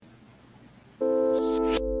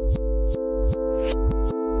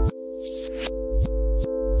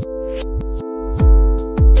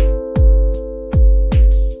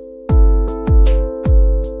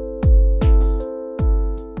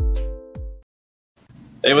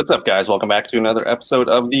Hey, what's up, guys? Welcome back to another episode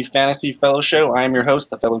of the Fantasy Fellow Show. I am your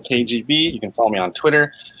host, the Fellow KGB. You can follow me on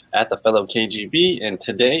Twitter at the Fellow KGB. And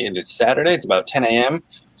today it is Saturday. It's about 10 a.m.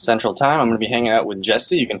 Central Time. I'm going to be hanging out with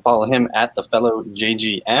Jesse. You can follow him at the Fellow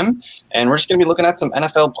JGM. And we're just going to be looking at some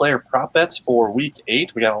NFL player prop bets for Week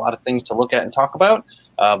 8. We got a lot of things to look at and talk about.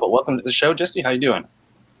 But welcome to the show, Jesse. How you doing?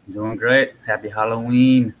 Doing great. Happy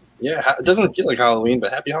Halloween. Yeah, it doesn't feel like Halloween,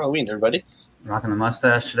 but happy Halloween, everybody. Rocking the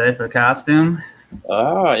mustache today for the costume.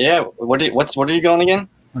 Oh, yeah. What are you going again?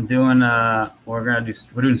 I'm doing we're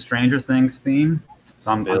doing Stranger Things theme.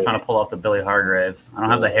 So I'm trying to pull off the Billy Hargrave. I don't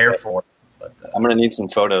have the hair for it, but I'm gonna need some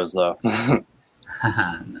photos though.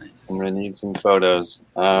 nice. I'm gonna need some photos.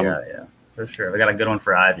 Yeah, for sure. We got a good one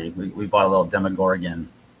for Ivy. We bought a little Demogorgon.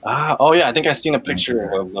 Oh yeah, I think I seen a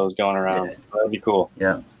picture of those going around. Yeah. That'd be cool.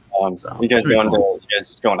 Yeah. You guys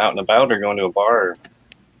just going out and about, or going to a bar? Or?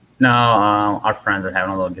 No, our friends are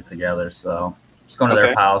having a little get together, so just going to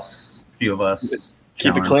their house. A few of us.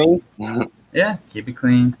 Keep it clean. Yeah, keep it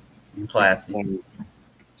clean and classy.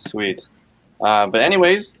 Sweet. But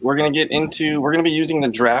anyways, we're gonna be using the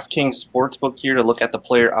DraftKings Sportsbook here to look at the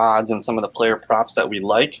player odds and some of the player props that we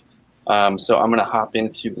like. So I'm gonna hop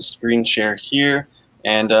into the screen share here,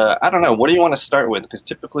 and I don't know, what do you want to start with? Because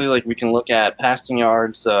typically, like, we can look at passing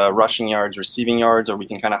yards, rushing yards, receiving yards, or we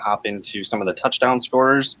can kind of hop into some of the touchdown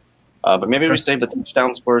scorers. But maybe we save the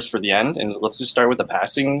touchdown scores for the end, and let's just start with the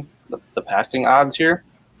passing odds here.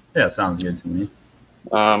 Yeah, sounds good to me.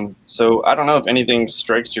 So I don't know if anything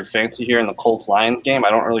strikes your fancy here in the Colts-Lions game. I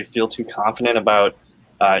don't really feel too confident about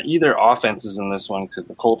either offenses in this one because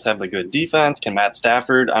the Colts have a good defense. Can Matt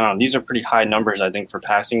Stafford? I don't know. These are pretty high numbers, I think, for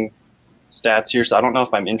passing stats here. So I don't know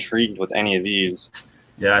if I'm intrigued with any of these.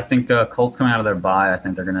 Yeah, I think Colts coming out of their bye, I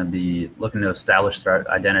think they're going to be looking to establish their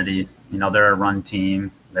identity. You know, they're a run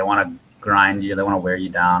team. They want to grind you. They want to wear you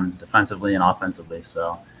down defensively and offensively.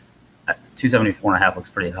 So 274.5 looks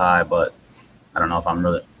pretty high, but I don't know if I'm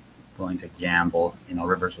really willing to gamble. You know,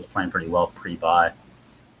 Rivers was playing pretty well pre-bye.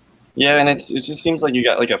 Yeah, and it just seems like you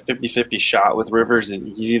got like a 50-50 shot with Rivers.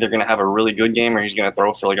 He's either going to have a really good game or he's going to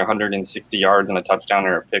throw for like 160 yards and a touchdown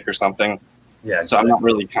or a pick or something. Yeah. So I'm not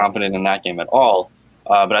really confident in that game at all.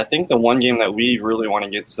 But I think the one game that we really want to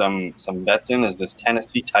get some bets in is this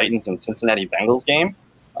Tennessee Titans and Cincinnati Bengals game.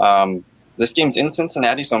 This game's in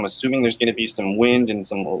Cincinnati, so I'm assuming there's going to be some wind and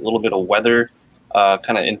a little bit of weather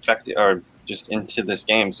kind of infected or just into this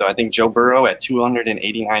game. So I think Joe Burrow at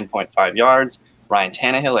 289.5 yards, Ryan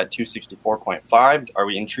Tannehill at 264.5. Are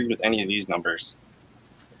we intrigued with any of these numbers?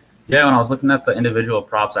 Yeah, when I was looking at the individual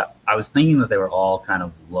props, I was thinking that they were all kind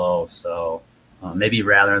of low. So maybe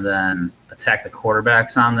rather than attack the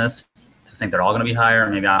quarterbacks on this, to think they're all going to be higher,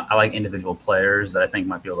 maybe I like individual players that I think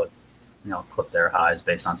might be able to, clip their highs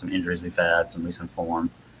based on some injuries we've had, some recent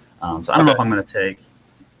form. So I don't know if I'm going to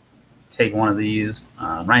take one of these.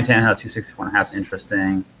 Ryan Tannehill 264.5 is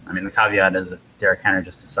interesting. I mean, the caveat is if Derrick Henry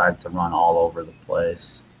just decides to run all over the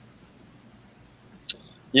place.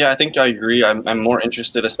 Yeah, I think I agree. I'm more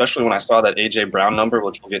interested, especially when I saw that A.J. Brown number,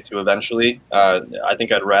 which we'll get to eventually. I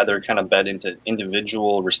think I'd rather kind of bet into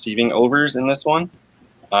individual receiving overs in this one.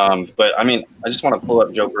 But, I mean, I just want to pull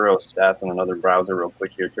up Joe Burrow's stats on another browser real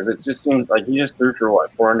quick here because it just seems like he just threw for,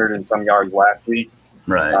 400 and some yards last week.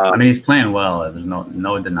 Right. I mean, he's playing well. There's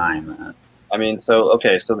no denying that. I mean, so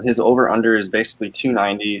his over-under is basically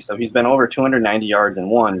 290. So he's been over 290 yards in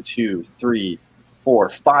 1, 2, 3, 4,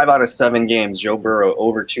 5 out of 7 games. Joe Burrow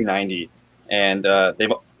over 290, and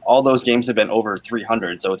all those games have been over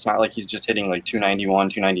 300. So it's not like he's just hitting like 291,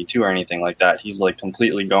 292 or anything like that. He's like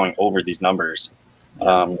completely going over these numbers.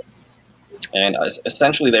 And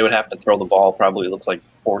essentially they would have to throw the ball probably looks like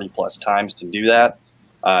 40 plus times to do that.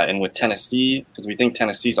 And with Tennessee, because we think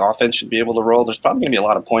Tennessee's offense should be able to roll, there's probably going to be a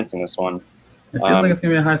lot of points in this one. It feels like it's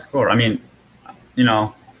going to be a high score. I mean,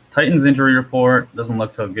 Titans injury report doesn't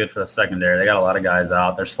look so good for the secondary. They got a lot of guys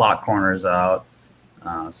out. Their slot corners out.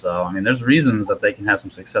 So, I mean, there's reasons that they can have some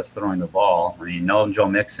success throwing the ball. I mean, no Joe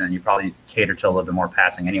Mixon, you probably cater to a little bit more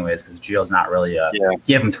passing anyways because Gio's not really a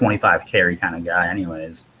give him 25 carry kind of guy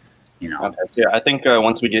anyways. Okay, so I think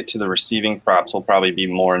once we get to the receiving props, we'll probably be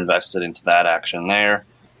more invested into that action there.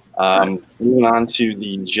 Moving on to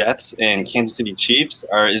the Jets and Kansas City Chiefs.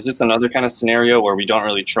 Is this another kind of scenario where we don't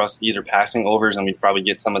really trust either passing overs and we probably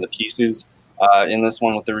get some of the pieces in this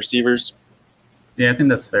one with the receivers? Yeah, I think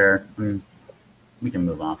that's fair. I mean, we can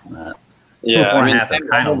move on from that. Yeah, 4.5 is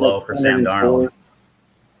kind of low for Sam Darnold.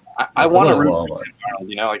 I want to root for Sam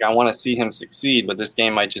Darnold, I want to see him succeed, but this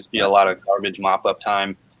game might just be a lot of garbage mop-up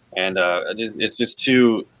time. And it's just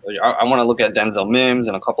too – I want to look at Denzel Mims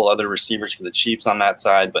and a couple other receivers for the Chiefs on that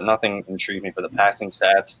side, but nothing intrigued me for the passing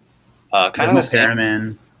stats. Kind of no the same.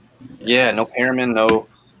 Perriman. Yeah, no Perriman, no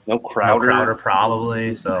Crowder. No Crowder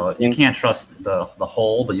probably. So you can't trust the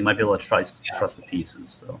whole, but you might be able to trust the pieces.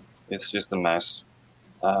 So it's just a mess.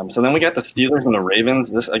 So then we got the Steelers and the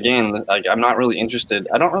Ravens. This again, like, I'm not really interested.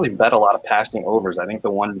 I don't really bet a lot of passing overs. I think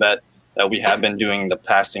the one bet that we have been doing the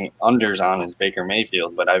passing unders on is Baker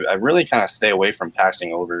Mayfield, but I really kind of stay away from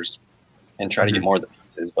passing overs and try to get more of the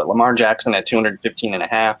pieces. But Lamar Jackson at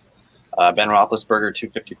 215.5, Ben Roethlisberger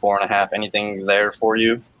 254.5. Anything there for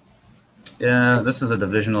you? Yeah, this is a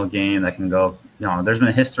divisional game that can go. There's been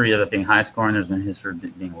a history of it being high scoring. There's been a history of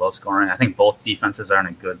it being low scoring. I think both defenses are in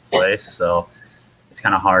a good place, so it's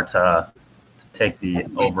kind of hard to take the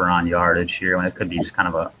over on yardage here when it could be just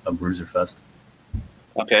kind of a bruiser fest.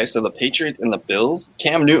 Okay, so the Patriots and the Bills.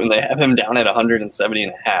 Cam Newton, they have him down at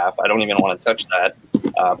 170.5. I don't even want to touch that.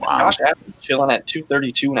 Wow. Josh Allen chilling at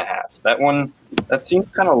 232.5. That seems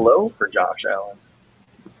kind of low for Josh Allen.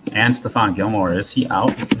 And Stephon Gilmore, is he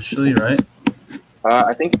out officially, right?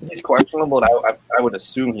 I think he's questionable. I would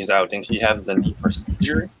assume he's out. Didn't he have the knee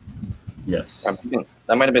procedure? Yes.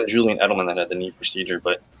 That might have been Julian Edelman that had the knee procedure,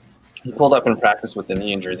 but he pulled up in practice with the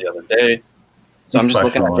knee injury the other day. So I'm just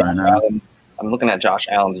looking at Josh Allen's. I'm looking at Josh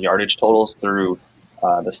Allen's yardage totals through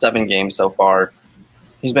the 7 games so far.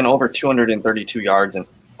 He's been over 232 yards in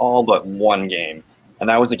all but one game, and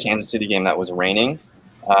that was a Kansas City game that was raining.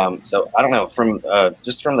 So I don't know, from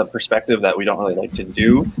the perspective that we don't really like to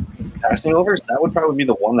do passing overs, that would probably be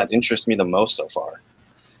the one that interests me the most so far.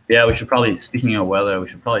 Yeah, we should probably, speaking of weather, we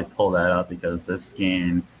should probably pull that up because this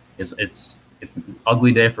game it's an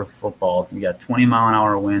ugly day for football. We got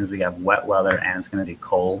 20-mile-an-hour winds, we got wet weather, and it's going to be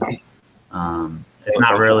cold. It's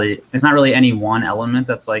not really any one element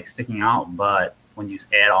that's like sticking out, but when you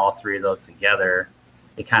add all 3 of those together,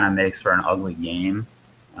 it kind of makes for an ugly game.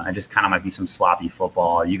 It just kind of might be some sloppy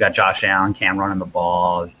football. You got Josh Allen, Cam running the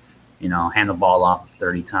ball, hand the ball off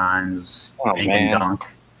 30 times, and dunk.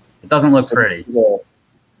 It doesn't look pretty.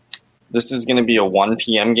 This is going to be a 1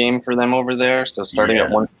 p.m. game for them over there. So starting at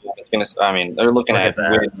 1 p.m., it's going to. I mean, they're looking at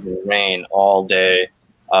wind and rain all day,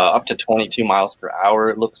 up to 22 miles per hour.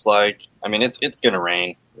 It looks like. I mean, it's going to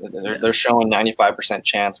rain. They're showing 95%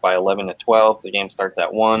 chance by 11 to 12. The game starts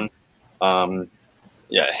at 1.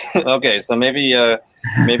 Yeah. Okay. So maybe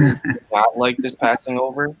not like this passing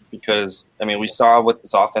over because I mean we saw what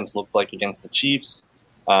this offense looked like against the Chiefs.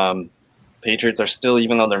 Patriots are still,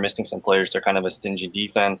 even though they're missing some players, they're kind of a stingy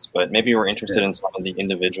defense. But maybe we're interested in some of the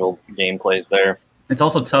individual game plays there. It's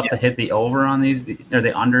also tough to hit the over on these or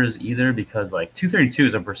the unders either because like 232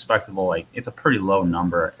 is a respectable, like it's a pretty low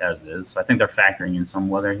number as is. So I think they're factoring in some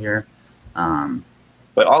weather here.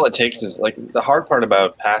 But all it takes is like the hard part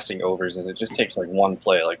about passing overs is it just takes like one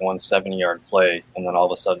play, like one 70-yard play, and then all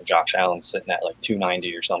of a sudden Josh Allen's sitting at like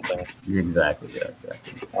 290 or something. Exactly. Yeah,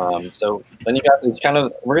 exactly. So then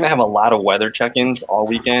we're gonna have a lot of weather check-ins all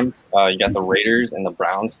weekend. You got the Raiders and the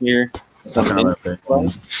Browns here. We'll pull up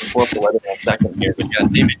the weather in a second here. But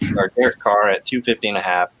you got Derek Carr at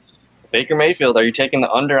 250.5. Baker Mayfield, are you taking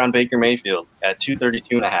the under on Baker Mayfield at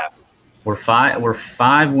 232.5? We're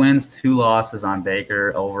 5 wins, 2 losses on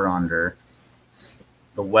Baker over under.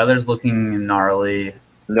 The weather's looking gnarly.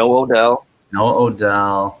 No Odell.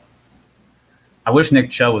 I wish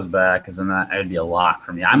Nick Chubb was back because then that would be a lock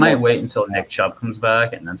for me. I might wait until Nick Chubb comes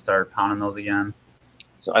back and then start pounding those again.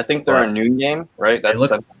 So I think they're a noon game, right? That's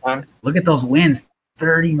Central time. Look at those winds,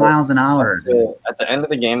 30 miles an hour. At the end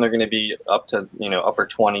of the game, they're going to be up to upper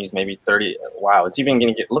 20s, maybe 30. Wow, it's even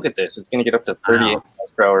going to get. Look at this. It's going to get up to 38 miles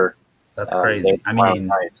per hour. That's crazy. I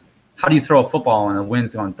mean, how do you throw a football when the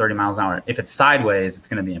wind's going 30 miles an hour? If it's sideways, it's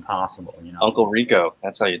going to be impossible. Uncle Rico,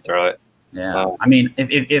 that's how you throw it. Yeah. I mean,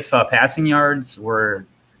 if passing yards were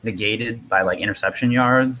negated by like interception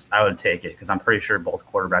yards, I would take it because I'm pretty sure both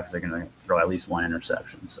quarterbacks are going to throw at least 1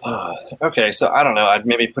 interception. So. Okay, so I don't know. I'd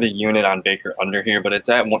maybe put a unit on Baker under here, but it's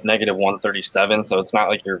at negative 137, so it's not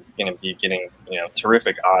like you're going to be getting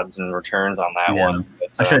terrific odds and returns on that one. But,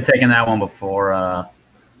 I should have taken that one before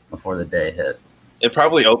the day hit. It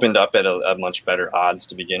probably opened up at a much better odds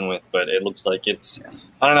to begin with, but it looks like it's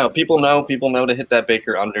I don't know. People know to hit that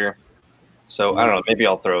Baker under. So I don't know. Maybe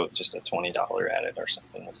I'll throw just a $20 at it or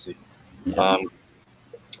something. We'll see. Yeah.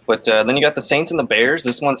 But then you got the Saints and the Bears.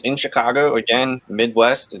 This one's in Chicago again,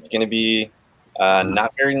 Midwest. It's going to be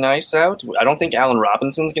not very nice out. I don't think Allen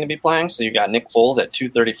Robinson's going to be playing. So you got Nick Foles at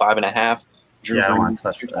 235.5. Drew Brees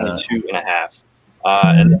at 222.5.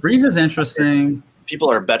 And Brees is interesting.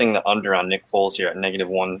 People are betting the under on Nick Foles here at negative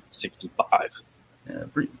 165. Yeah,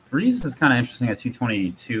 Brees is kind of interesting at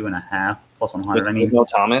 222.5 plus 100. I mean, no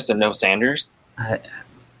Thomas and no Sanders.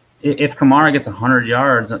 If Kamara gets 100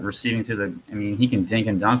 yards receiving through I mean, he can dink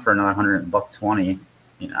and dunk for another 120.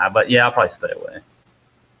 But yeah, I'll probably stay away.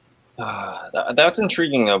 That's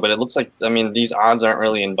intriguing though, but it looks like, I mean, these odds aren't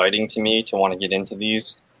really inviting to me to want to get into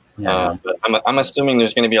these. Yeah. But I'm assuming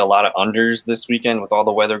there's going to be a lot of unders this weekend with all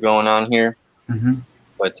the weather going on here. Mm-hmm.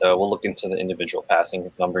 But we'll look into the individual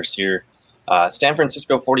passing numbers here. San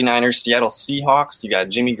Francisco 49ers, Seattle Seahawks. You got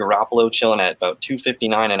Jimmy Garoppolo chilling at about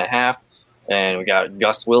 259.5. And we got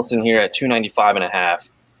Gus Wilson here at 295.5.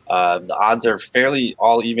 The odds are fairly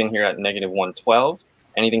all even here at negative 112.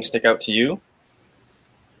 Anything stick out to you?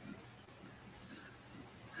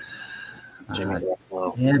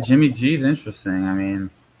 Jimmy G's interesting. I mean,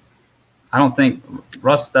 I don't think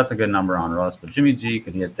Russ, that's a good number on Russ, but Jimmy G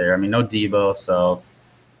could hit there. I mean, no Debo, so,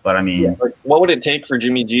 but I mean. Yeah, what would it take for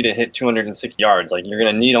Jimmy G to hit 206 yards? Like, you're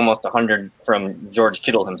going to need almost 100 from George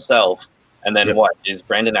Kittle himself. And then what? Is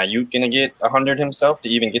Brandon Ayuk going to get 100 himself to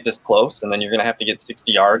even get this close? And then you're going to have to get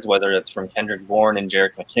 60 yards, whether it's from Kendrick Bourne and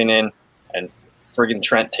Jerick McKinnon and friggin'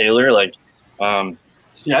 Trent Taylor. Like,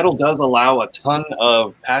 Seattle does allow a ton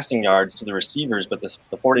of passing yards to the receivers, but the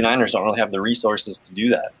 49ers don't really have the resources to do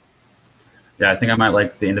that. Yeah, I think I might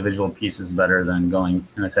like the individual pieces better than going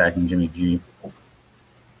and attacking Jimmy G.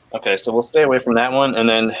 Okay, so we'll stay away from that one. And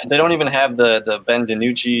then they don't even have the Ben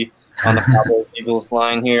DiNucci on the Cowboys Eagles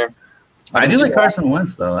line here. I do like Carson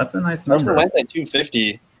Wentz, though. That's a nice number. Carson Wentz at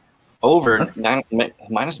 250 over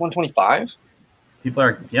minus 125. People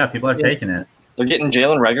are taking it. They're getting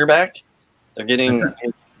Jalen Reagor back. They're getting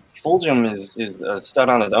Fulgham is a stud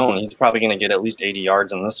on his own. He's probably going to get at least 80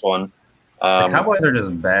 yards in this one. The Cowboys are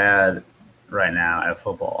just bad right now at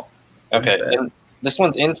football. Okay, and this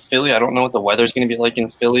one's in Philly. I don't know what the weather's going to be like in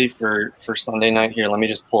Philly for Sunday night here. Let me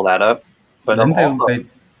just pull that up. But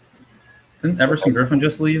didn't Everson Griffin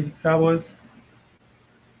just leave the Cowboys?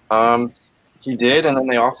 He did, and then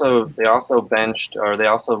they also benched, or they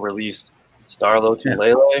also released Starlo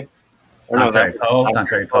Tulele.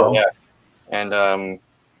 Contrary Poe. Yeah, and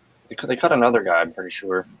they cut another guy. I'm pretty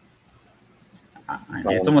sure.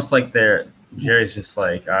 It's almost like Jerry's just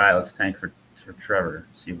like, all right, let's tank for Trevor.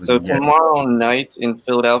 See if we can tomorrow night in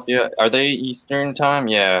Philadelphia, are they Eastern time?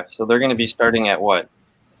 Yeah, so they're going to be starting at what?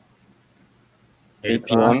 8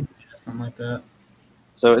 p.m. Something like that.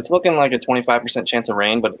 So it's looking like a 25% chance of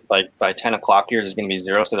rain, but like by 10 o'clock here, there's going to be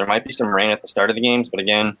 0. So there might be some rain at the start of the games, but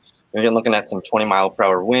again, we're looking at some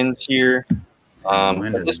 20-mile-per-hour winds here.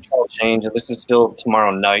 But this will change. This is still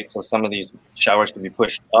tomorrow night, so some of these showers can be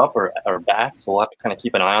pushed up or back. So we'll have to kind of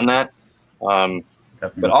keep an eye on that.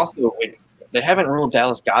 But also, they haven't ruled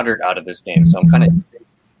Dallas Goedert out of this game, so I'm kind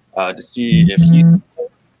of to see if he.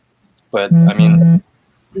 But I mean,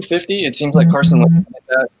 250. It seems like Carson Wentz like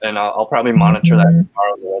that, and I'll probably monitor that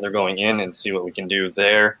tomorrow while they're going in and see what we can do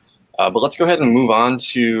there. But let's go ahead and move on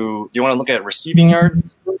to. Do you want to look at receiving yards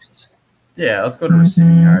first? Yeah, let's go to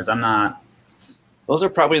receiving yards. Those are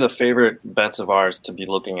probably the favorite bets of ours to be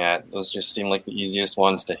looking at. Those just seem like the easiest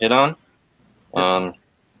ones to hit on.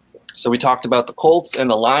 So we talked about the Colts and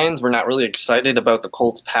the Lions. We're not really excited about the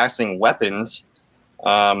Colts passing weapons.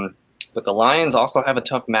 But the Lions also have a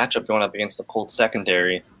tough matchup going up against the Colts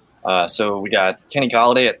secondary. So we got Kenny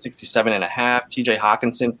Golladay at 67.5, T.J.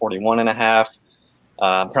 Hawkinson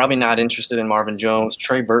 41.5. Probably not interested in Marvin Jones.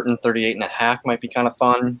 Trey Burton 38.5 might be kind of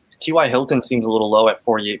fun. T.Y. Hilton seems a little low at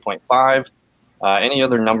 48.5. Any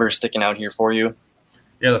other numbers sticking out here for you?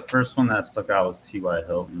 Yeah, the first one that stuck out was T.Y.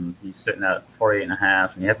 Hilton. He's sitting at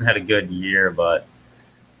 48.5, and he hasn't had a good year, but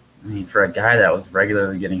I mean, for a guy that was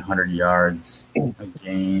regularly getting 100 yards a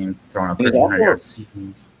game, throwing up 1,500-yard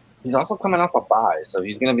seasons. He's also coming off a bye, so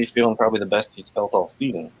he's going to be feeling probably the best he's felt all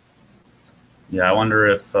season. Yeah, I wonder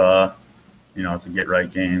if, it's a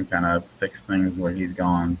get-right game, kind of fix things where he's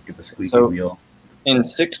gone, get the squeaky wheel. In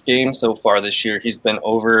 6 games so far this year, he's been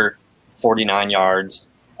over 49 yards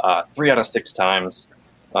 3 out of 6 times.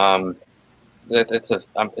 It's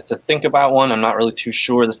a think about one. I'm not really too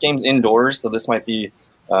sure. This game's indoors, so this might be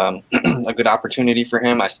a good opportunity for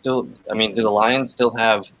him. Do the Lions still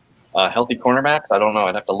have healthy cornerbacks? I don't know.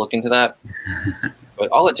 I'd have to look into that. But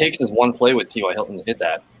all it takes is one play with T.Y. Hilton to hit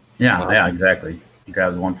that. Yeah, exactly. He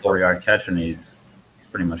grabs 1 4-yard catch, and he's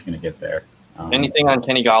pretty much going to get there. Anything on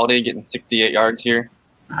Kenny Golladay getting 68 yards here?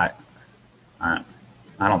 I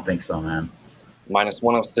don't think so, man. Minus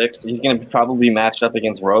 106. He's going to probably be matched up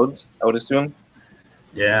against Rhodes, I would assume.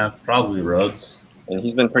 Yeah, probably Rhodes. And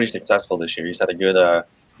he's been pretty successful this year. He's had a good.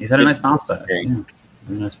 He's had a nice bounce back. Yeah,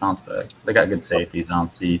 nice bounce back. They got good safeties. I don't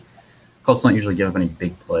see. Colts don't usually give up any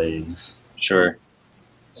big plays. Sure.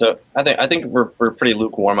 So I think we're pretty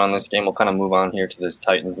lukewarm on this game. We'll kind of move on here to this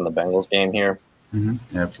Titans and the Bengals game here. Mm-hmm.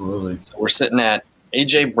 Yeah, absolutely. So we're sitting at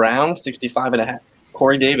A.J. Brown, 65.5.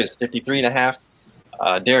 Corey Davis,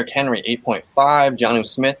 53.5. Derrick Henry, 8.5. Jonnu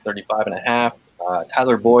Smith, 35.5.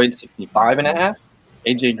 Tyler Boyd, 65.5.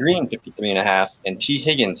 A.J. Green, 53.5. And T.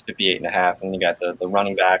 Higgins, 58.5. And you got the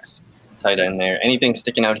running backs, tight end there. Anything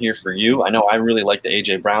sticking out here for you? I know I really like the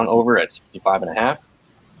A.J. Brown over at 65.5.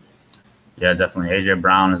 Yeah, definitely. A.J.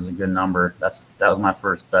 Brown is a good number. That was my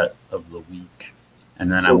first bet of the week.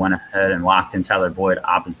 And then I went ahead and locked in Tyler Boyd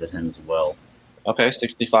opposite him as well. Okay,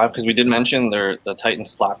 65, because we did mention the Titans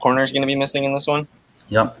slot corner is going to be missing in this one.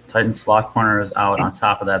 Yep, Titans slot corner is out. On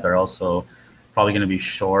top of that, they're also probably going to be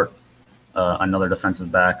short another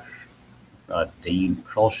defensive back, Dane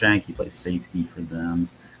Cruikshank. He plays safety for them.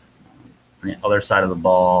 On the other side of the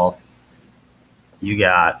ball, you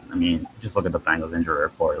got, just look at the Bengals injury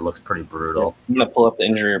report. It looks pretty brutal. I'm going to pull up the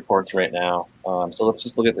injury reports right now. So let's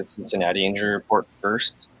just look at the Cincinnati injury report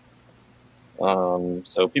first.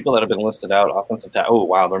 So people that have been listed out, offensive tackle. Oh,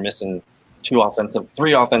 wow, they're missing three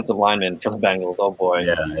offensive linemen for the Bengals. Oh, boy.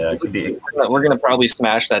 Yeah, it could be. We're going to probably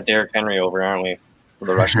smash that Derrick Henry over, aren't we, for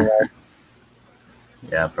the rushing yard?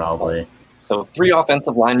 Yeah, probably. So 3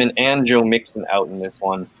 offensive linemen and Joe Mixon out in this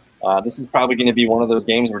one. This is probably going to be one of those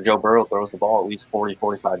games where Joe Burrow throws the ball at least 40,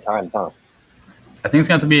 45 times, huh? I think it's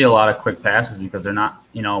going to have to be a lot of quick passes because they're not,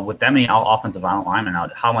 with that many offensive linemen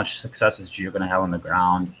out, how much success is Gio going to have on the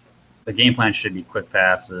ground? The game plan should be quick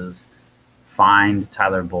passes, find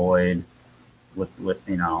Tyler Boyd with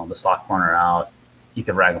the slot corner out. He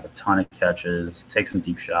could rack up a ton of catches, take some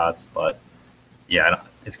deep shots, but yeah,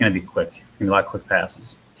 it's going to be quick. It's going to be a lot of quick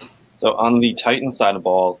passes. So on the Titans side of the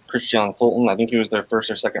ball, Christian Fulton, I think he was their first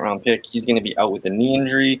or second round pick. He's going to be out with a knee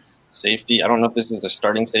injury. Safety, I don't know if this is a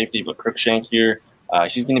starting safety, but Cruikshank here,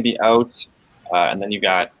 he's going to be out. And then you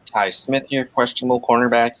got Ty Smith here, questionable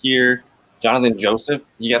cornerback here. Jonathan Joseph,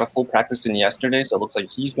 he got a full practice in yesterday, so it looks like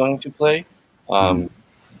he's going to play. But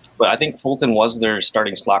I think Fulton was their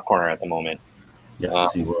starting slot corner at the moment.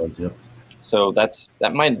 Yes, he was, yep. So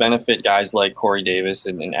that might benefit guys like Corey Davis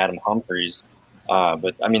and Adam Humphries.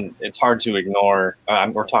 But, it's hard to ignore.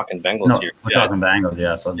 We're talking Bengals here. We're talking Bengals,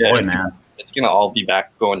 yeah. So, Boyd, man. It's going to all be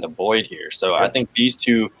back going to Boyd here. So, I think these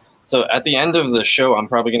two – so, at the end of the show, I'm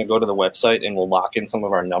probably going to go to the website and we'll lock in some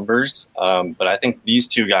of our numbers. But I think these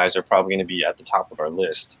two guys are probably going to be at the top of our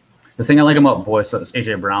list. The thing I like about Boyd, so it's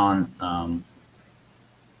A.J. Brown.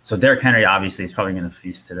 So, Derrick Henry, obviously, is probably going to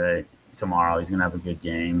feast tomorrow. He's going to have a good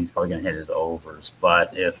game. He's probably going to hit his overs.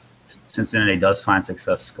 But if Cincinnati does find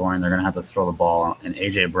success scoring, they're going to have to throw the ball. And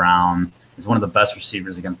A.J. Brown is one of the best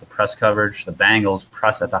receivers against the press coverage. The Bengals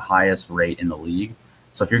press at the highest rate in the league.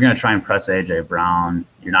 So if you're going to try and press A.J. Brown,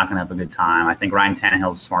 you're not going to have a good time. I think Ryan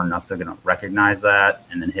Tannehill is smart enough to recognize that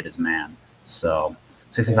and then hit his man. So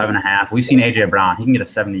 65.5. We've seen A.J. Brown. He can get a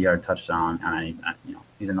 70-yard touchdown, and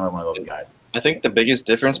he's another one of those guys. I think the biggest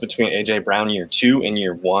difference between A.J. Brown year 2 and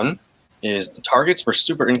year 1 is the targets were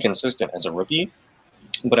super inconsistent as a rookie.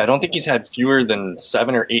 But I don't think he's had fewer than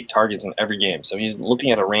 7 or 8 targets in every game. So he's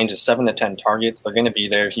looking at a range of 7 to 10 targets. They're going to be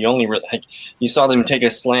there. You saw them take a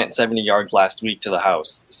slant 70 yards last week to the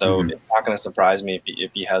house. So It's not going to surprise me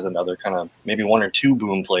if he has another kind of maybe 1 or 2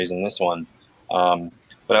 boom plays in this one.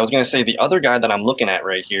 But I was going to say the other guy that I'm looking at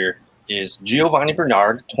right here is Giovanni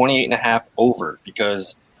Bernard, 28.5 over,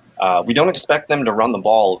 because we don't expect them to run the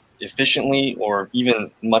ball efficiently or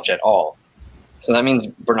even much at all. So that means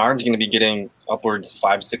Bernard's going to be getting upwards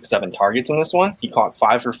 5, 6, 7 targets in this one. He caught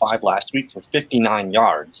 5 for 5 last week for 59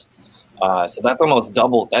 yards. So that's almost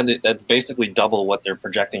double. That's basically double what they're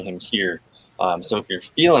projecting him here. So if you're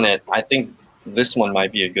feeling it, I think this one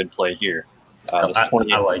might be a good play here. I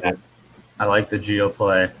like it. I like the Gio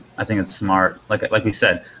play. I think it's smart. Like we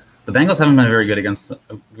said, the Bengals haven't been very good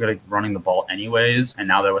at running the ball anyways, and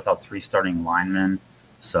now they're without 3 starting linemen.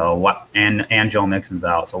 So what? And Joe Mixon's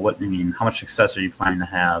out. So how much success are you planning to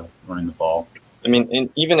have running the ball?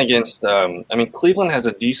 Even against, Cleveland has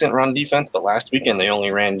a decent run defense, but last weekend they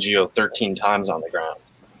only ran Gio 13 times on the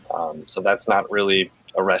ground. So that's not really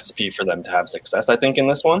a recipe for them to have success, I think, in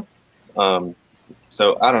this one.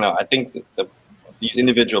 So I don't know. I think these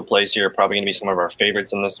individual plays here are probably going to be some of our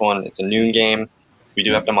favorites in this one. It's a noon game. We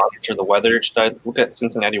do have to monitor the weather. Should I look at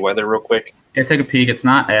Cincinnati weather real quick? Yeah, take a peek. It's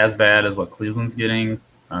not as bad as what Cleveland's getting.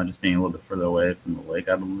 Just being a little bit further away from the lake,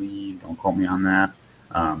 I believe. Don't quote me on that.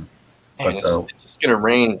 It's just gonna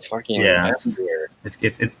rain fucking everywhere.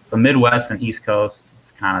 It's the Midwest and East Coast.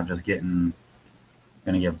 It's kind of just gonna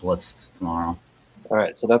get blitzed tomorrow. All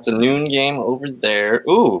right, so that's a noon game over there.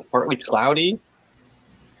 Ooh, partly cloudy.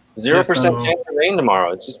 0% chance of rain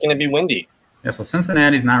tomorrow. It's just gonna be windy. Yeah, so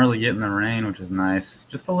Cincinnati's not really getting the rain, which is nice.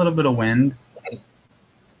 Just a little bit of wind.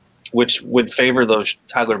 Which would favor those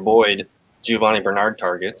Tyler Boyd Giovanni Bernard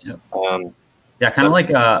targets. Yep. Yeah, kind of like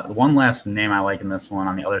one last name I like in this one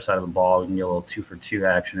on the other side of the ball. We can get a little 2-for-2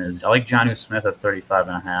 action. Is I like Jonnu Smith at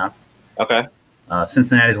 35.5. Okay.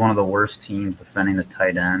 Cincinnati is one of the worst teams defending the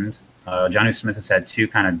tight end. Jonnu Smith has had 2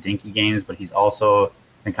 kind of dinky games, but he's also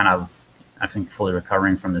been kind of, I think, fully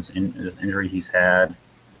recovering from this injury he's had.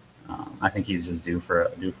 I think he's just due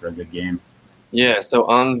for a good game. Yeah, so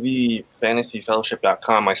on the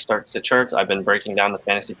fantasyfellowship.com, my start sit charts, I've been breaking down the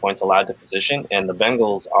fantasy points allowed to position, and the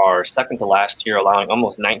Bengals are second to last here, allowing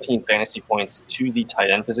almost 19 fantasy points to the tight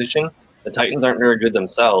end position. The Titans aren't very good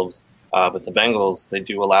themselves, but the Bengals, they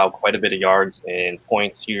do allow quite a bit of yards and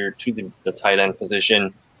points here to the tight end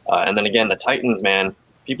position. And then again, the Titans, man,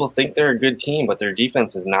 people think they're a good team, but their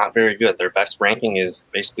defense is not very good. Their best ranking is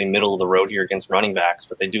basically middle of the road here against running backs,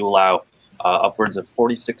 but they do allow upwards of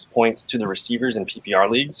 46 points to the receivers in PPR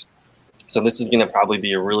leagues. So this is going to probably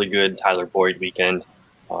be a really good Tyler Boyd weekend,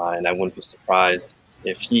 and I wouldn't be surprised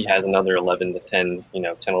if he has another 11 to 10,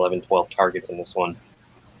 10, 11, 12 targets in this one.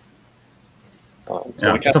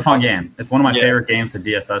 It's a fun game. It's one of my favorite games to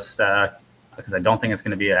DFS stack because I don't think it's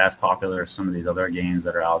going to be as popular as some of these other games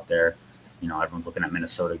that are out there. Everyone's looking at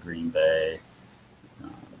Minnesota, Green Bay,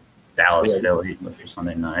 Dallas, Philly for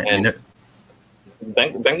Sunday night. And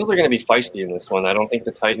Bengals are going to be feisty in this one. I don't think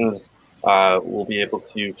the Titans will be able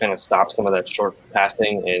to kind of stop some of that short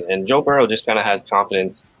passing. And Joe Burrow just kind of has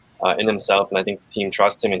confidence in himself, and I think the team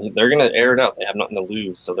trusts him. And they're going to air it out. They have nothing to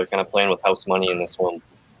lose, so they're kind of playing with house money in this one.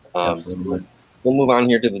 Absolutely. We'll move on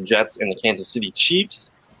here to the Jets and the Kansas City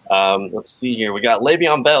Chiefs. Let's see here. We got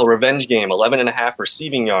Le'Veon Bell, revenge game, 11.5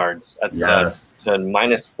 receiving yards. That's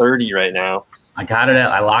minus 30 right now.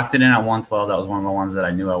 I locked it in at 112. That was one of the ones that I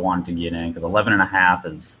knew I wanted to get in because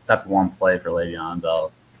 11.5 that's one play for Le'Veon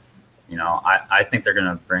Bell. I think they're going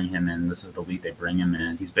to bring him in. This is the week they bring him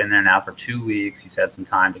in. He's been there now for 2 weeks. He's had some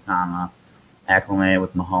time to kind of acclimate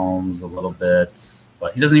with Mahomes a little bit,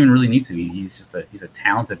 but he doesn't even really need to. He's a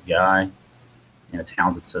talented guy in a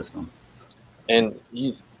talented system. And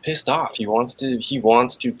he's pissed off. He wants to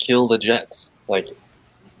kill the Jets. He's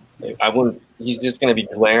just going to be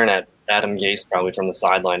glaring at Adam Gase probably from the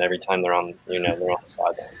sideline every time they're on the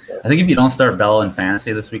sideline. So. I think if you don't start Bell in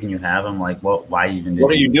fantasy this week and you have him, why even?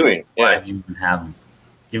 What are you doing? Why did you even have him?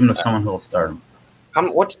 Give him to someone who will start him.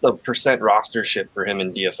 What's the percent rostership for him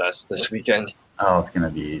in DFS this weekend? Oh, it's going to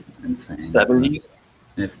be insane. 70s.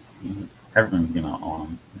 Everyone's going to own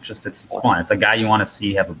him. It's fun. It's a guy you want to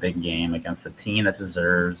see have a big game against a team that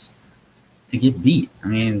deserves to get beat. I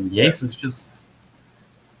mean, Gase is just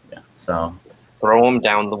so throw him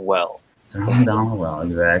down the well.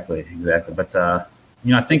 Exactly. But I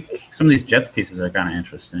think some of these Jets pieces are kind of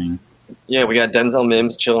interesting. Yeah, we got Denzel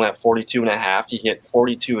Mims chilling at 42.5. He hit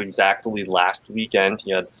 42 exactly last weekend.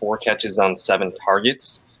 He had 4 catches on 7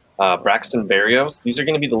 targets. Braxton Berrios, these are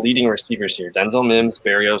going to be the leading receivers here. Denzel Mims,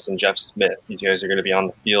 Berrios, and Jeff Smith. These guys are going to be on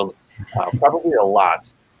the field probably a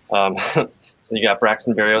lot. So you got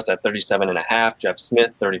Braxton Berrios at 37.5, Jeff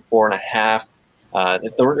Smith 34.5.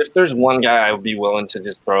 If there's one guy I would be willing to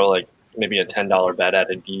just throw maybe a $10 bet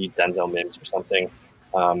at, it'd be Denzel Mims or something.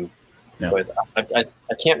 But I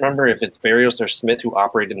can't remember if it's Berrios or Smith who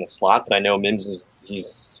operate in the slot, but I know Mims he's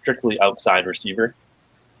strictly outside receiver.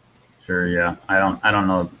 Sure, yeah. I don't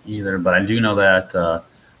know either, but I do know that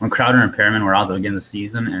when Crowder and Perriman were out to begin the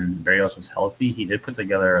season and Berrios was healthy, he did put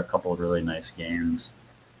together a couple of really nice games.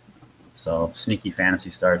 So sneaky fantasy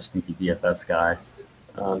start, sneaky DFS guy.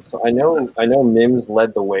 So I know Mims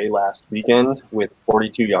led the way last weekend with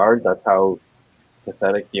 42 yards. That's how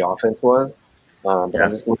pathetic the offense was. But I'm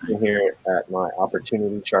just looking here at my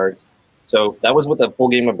opportunity charts. So that was with a full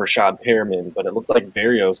game of Rashad Perriman, but it looked like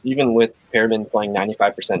Berrios, even with Perriman playing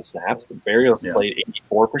 95% snaps, Berrios played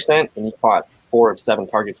 84%, and he caught 4 of 7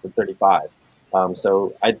 targets for 35.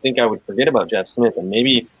 So I think I would forget about Jeff Smith, and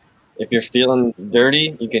maybe if you're feeling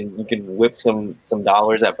dirty, you can whip some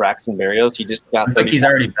dollars at Braxton Berrios. He just got. It's like he's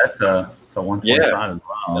already bet to 145 as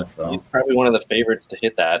well. So. He's probably one of the favorites to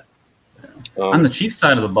hit that. On the Chiefs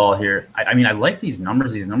side of the ball here, I mean, I like these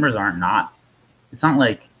numbers. These numbers it's not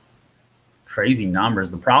like crazy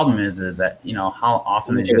numbers. The problem is that, how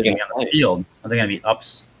often they're going to be on the field. Are they going to be up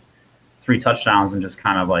 3 touchdowns and just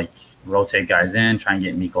kind of rotate guys in, try and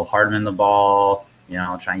get Mecole Hardman the ball,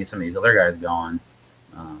 try and get some of these other guys going.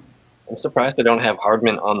 I'm surprised they don't have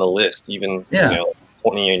Hardman on the list, even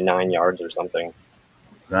 29 yards or something.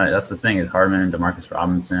 Right, that's the thing is Hardman and Demarcus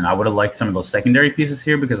Robinson. I would have liked some of those secondary pieces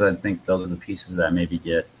here because I think those are the pieces that maybe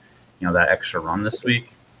get, that extra run this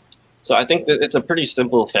week. So I think that it's a pretty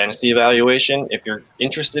simple fantasy evaluation. If you're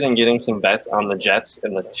interested in getting some bets on the Jets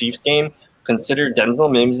and the Chiefs game, consider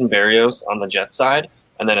Denzel Mims and Berrios on the Jets side,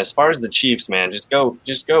 And then as far as the Chiefs, man, just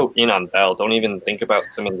go in on Bell. Don't even think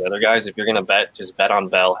about some of the other guys. If you're gonna bet, just bet on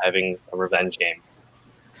Bell having a revenge game.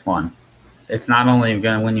 It's fun. It's not only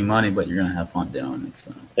going to win you money, but you're going to have fun doing it.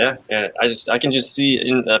 So. Yeah. I can just see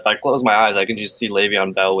if I close my eyes, I can just see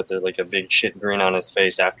Le'Veon Bell with a big shit grin on his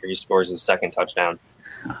face after he scores his second touchdown.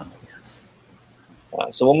 Oh, yes.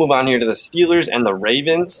 So we'll move on here to the Steelers and the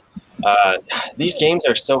Ravens. These games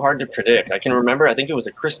are so hard to predict. I can remember, I think it was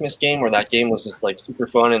a Christmas game where that game was just like super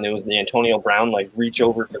fun, and it was the Antonio Brown like reach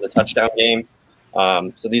over for the touchdown game.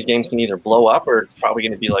 So these games can either blow up or it's probably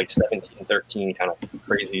going to be like 17-13, kind of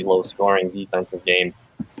crazy low-scoring defensive game.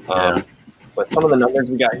 But some of the numbers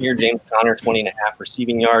we got here, James Conner, 20.5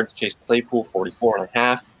 receiving yards, Chase Claypool,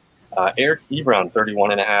 44.5, Eric Ebron,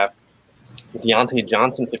 31.5, Deontay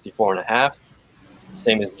Johnson, 54.5,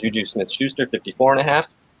 same as Juju Smith-Schuster, 54.5.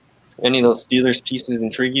 Any of those Steelers pieces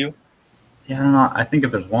intrigue you? Yeah, I don't know. I think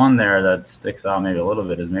if there's one there that sticks out maybe a little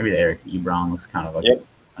bit is maybe the Eric Ebron looks kind of like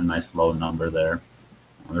a nice low number there.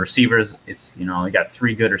 The receivers, it's we got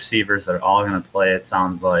 3 good receivers that are all going to play. It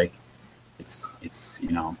sounds like it's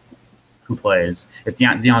who plays. If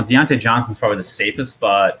Deontay Johnson's probably the safest,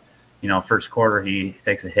 but first quarter he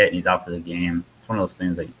takes a hit and he's out for the game. It's one of those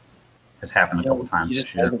things that has happened a couple times. He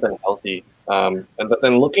just hasn't been healthy. But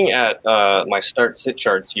then looking at my start-sit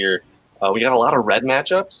charts here, we got a lot of red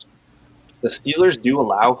matchups. The Steelers do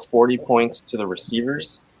allow 40 points to the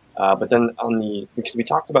receivers. But then because we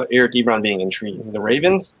talked about Eric Ebron being intriguing, the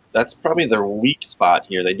Ravens, that's probably their weak spot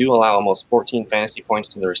here. They do allow almost 14 fantasy points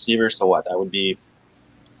to the receiver. So what? That would be,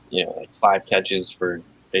 like 5 catches for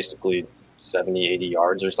basically 70, 80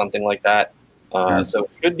 yards or something like that. So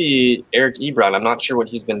it could be Eric Ebron. I'm not sure what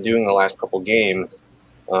he's been doing the last couple games,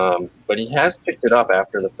 but he has picked it up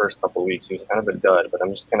after the first couple weeks. He was kind of a dud, but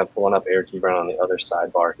I'm just kind of pulling up Eric Ebron on the other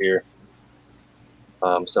sidebar here.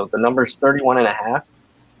 So the number is 31.5.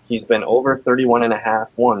 He's been over 31.5,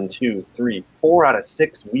 1, 2, 3, 4 out of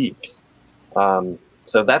 6 weeks.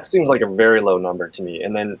 So that seems like a very low number to me.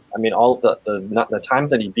 And then, all the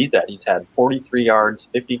times that he beat that, he's had 43 yards,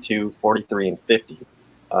 52, 43, and 50.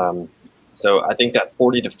 So I think that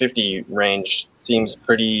 40 to 50 range seems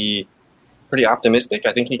pretty optimistic.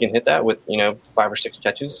 I think he can hit that with 5 or 6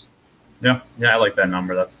 catches. Yeah, I like that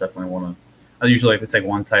number. That's definitely one of. I usually like to take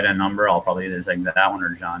one tight end number. I'll probably either take that one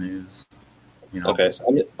or Jonnu's. Okay, so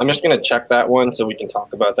I'm just going to check that one so we can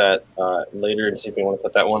talk about that later and see if we want to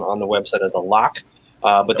put that one on the website as a lock.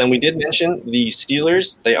 But then we did mention the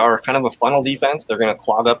Steelers. They are kind of a funnel defense. They're going to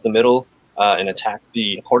clog up the middle and attack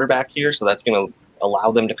the quarterback here, so that's going to allow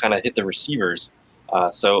them to kind of hit the receivers.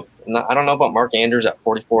 So I don't know about Mark Andrews at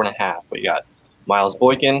 44.5, but you got Miles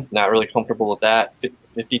Boykin, not really comfortable with that.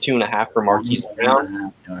 52.5 for Marquise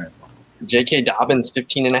Brown. J.K. Dobbins,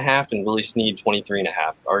 15.5, and Willie Snead,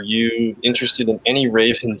 23.5. Are you interested in any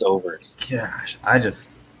Ravens overs? Gosh,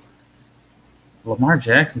 Lamar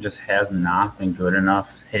Jackson just has not been good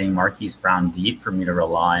enough hitting Marquise Brown deep for me to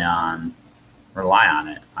rely on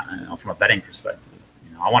it. From a betting perspective.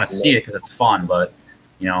 I want to see it because it's fun, but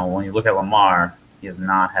when you look at Lamar, he has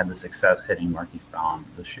not had the success hitting Marquise Brown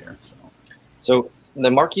this year. So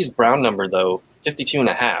the Marquise Brown number though,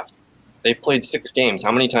 52.5. They've played 6 games.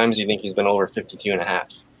 How many times do you think he's been over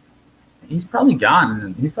 52.5? He's probably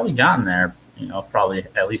gotten there. Probably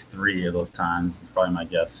at least 3 of those times is probably my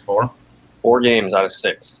guess. 4 games out of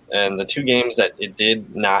 6. And the 2 games that it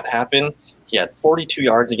did not happen, he had 42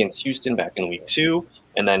 yards against Houston back in week 2.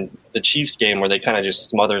 And then the Chiefs game where they kind of just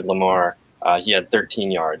smothered Lamar, he had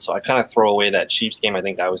 13 yards. So I kind of throw away that Chiefs game. I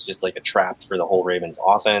think that was just like a trap for the whole Ravens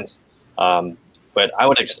offense. But I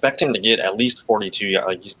would expect him to get at least 42 yards.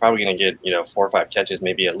 Like he's probably going to get 4 or 5 catches,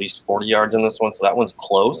 maybe at least 40 yards in this one. So that one's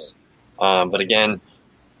close. But again,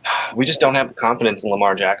 we just don't have the confidence in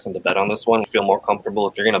Lamar Jackson to bet on this one. We feel more comfortable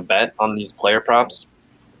if you're going to bet on these player props.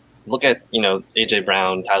 Look at A.J.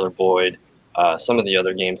 Brown, Tyler Boyd, some of the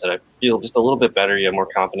other games that I feel just a little bit better. You have more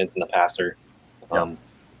confidence in the passer. So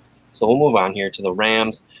we'll move on here to the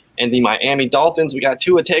Rams and the Miami Dolphins. We got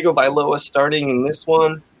Tua Tagovailoa starting in this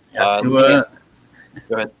one. Tua.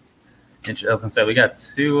 Go ahead. I was going to say, we got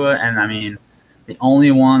Tua, and the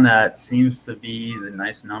only one that seems to be the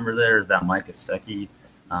nice number there is that Mike Gesicki.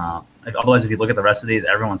 Otherwise, if you look at the rest of these,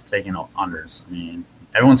 everyone's taking unders.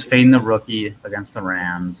 Everyone's fading the rookie against the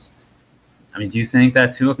Rams. Do you think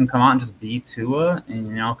that Tua can come out and just beat Tua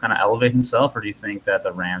and, kind of elevate himself, or do you think that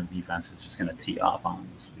the Rams defense is just going to tee off on him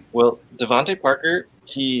this week? Well, Devontae Parker,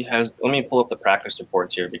 let me pull up the practice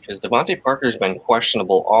reports here because Devontae Parker's been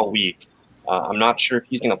questionable all week. I'm not sure if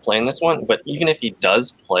he's going to play in this one, but even if he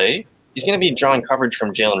does play, he's going to be drawing coverage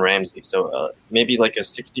from Jalen Ramsey. So maybe like a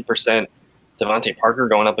 60% Devontae Parker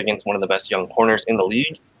going up against one of the best young corners in the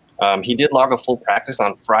league. He did log a full practice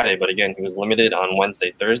on Friday, but again, he was limited on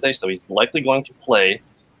Wednesday, Thursday, so he's likely going to play.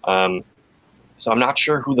 So I'm not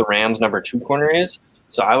sure who the Rams' number 2 corner is.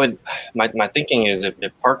 So my thinking is if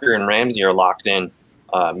Parker and Ramsey are locked in,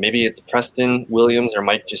 maybe it's Preston Williams or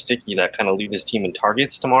Mike Gesicki that kind of lead this team in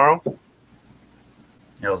targets tomorrow.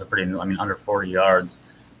 Yeah, it was a pretty, under 40 yards.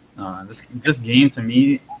 This game to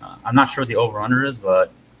me, I'm not sure what the over-under is,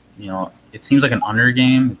 but it seems like an under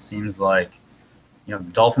game. It seems like the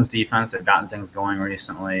Dolphins defense, they've gotten things going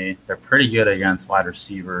recently. They're pretty good against wide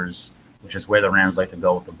receivers, which is where the Rams like to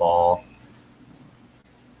go with the ball.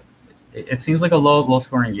 It seems like a low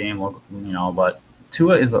scoring game, but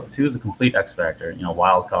Tua is a complete X factor,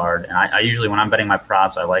 wild card. And I usually, when I'm betting my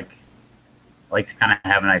props, I like to kind of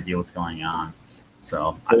have an idea what's going on.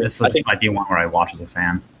 So this might be one where I watch as a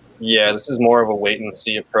fan. Yeah, this is more of a wait and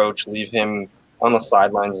see approach. Leave him on the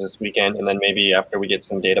sidelines this weekend, and then maybe after we get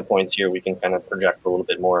some data points here, we can kind of project a little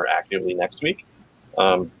bit more accurately next week.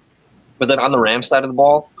 But then on the Rams side of the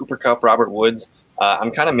ball, Cooper Kupp, Robert Woods,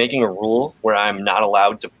 I'm kind of making a rule where I'm not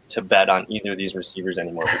allowed to bet on either of these receivers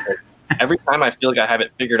anymore. Because every time I feel like I have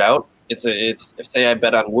it figured out, it's say I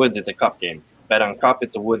bet on Woods, it's a Kupp game. Bet on Kupp,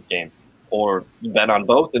 it's a Woods game. Or you bet on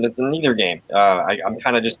both, and it's a neither game. I'm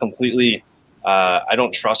kind of just completely. I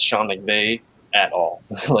don't trust Sean McVay at all.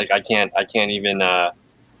 Like I can't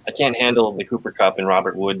handle the Cooper Kupp and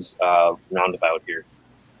Robert Woods roundabout here.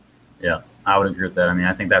 Yeah, I would agree with that. I mean,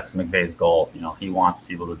 I think that's McVay's goal. He wants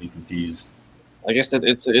people to be confused. I guess that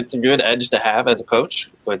it's a good edge to have as a coach,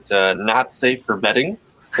 but not safe for betting.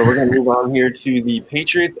 So we're going to move on here to the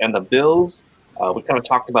Patriots and the Bills. We kind of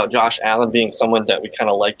talked about Josh Allen being someone that we kind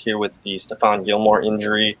of liked here with the Stephon Gilmore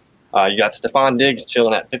injury. You got Stephon Diggs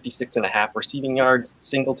chilling at 56.5 receiving yards,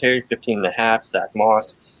 Singletary 15.5, Zach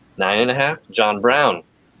Moss 9.5, John Brown,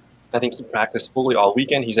 I think he practiced fully all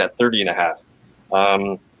weekend. He's at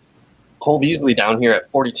 30.5. Cole Beasley down here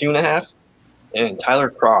at 42.5, and Tyler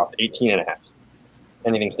Kroft 18.5.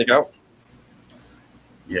 Anything stick out?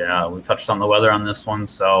 Yeah, we touched on the weather on this one,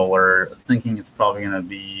 so we're thinking it's probably going to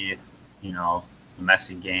be, a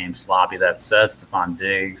messy game, sloppy. That said, Stephon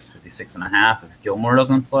Diggs 56.5. If Gilmore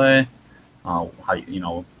doesn't play, how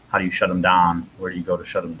do you shut him down? Where do you go to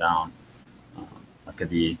shut him down? That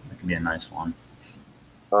could be a nice one.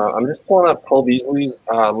 I'm just pulling up Cole Beasley's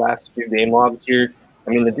last few game logs here. I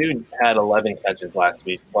mean, the dude had 11 catches last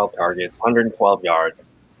week, 12 targets, 112 yards.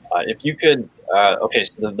 If you could, so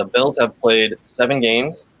the Bills have played 7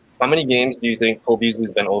 games. How many games do you think Cole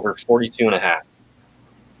Beasley's been over 42.5?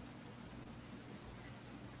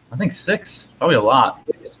 I think 6, probably a lot.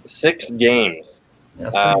 6 games. Yeah,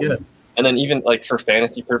 that's pretty good. And then even like for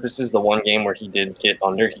fantasy purposes, the one game where he did get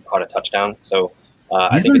under, he caught a touchdown. So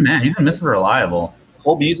he's been Mr. Reliable.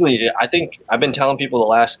 Cole Beasley, I think I've been telling people the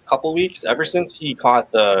last couple weeks, ever since he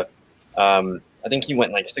caught the, I think he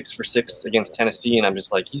went like 6 for 6 against Tennessee, and I'm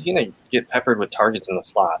just like, he's gonna get peppered with targets in the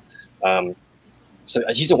slot. So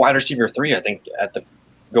he's a wide receiver 3, I think,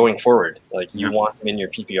 going forward. Like you want him in your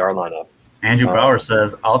PPR lineup. Andrew Bauer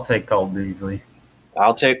says, "I'll take Cole Beasley."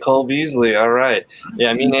 I'll take Cole Beasley. All right. Yeah,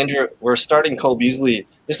 I mean, Andrew, we're starting Cole Beasley.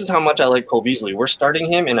 This is how much I like Cole Beasley. We're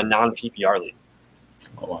starting him in a non-PPR league.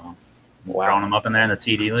 Oh, wow. Throwing him up in there in the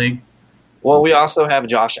TD league? Well, we also have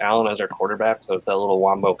Josh Allen as our quarterback, so it's that little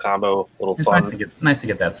wombo combo, fun. Nice to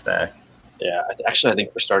get that stack. Yeah, I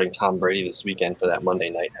think we're starting Tom Brady this weekend for that Monday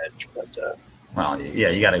night edge. But well, yeah,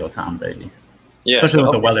 you got to go Tom Brady. Yeah, especially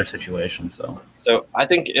with the weather situation. So I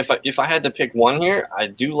think if I had to pick one here, I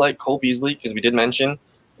do like Cole Beasley because we did mention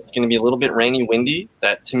it's going to be a little bit rainy, windy.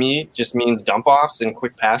 That to me just means dump offs and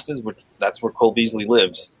quick passes, which that's where Cole Beasley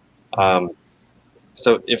lives.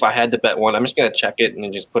 So if I had to bet one, I'm just going to check it and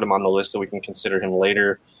then just put him on the list so we can consider him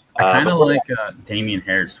later. I kind of like Damian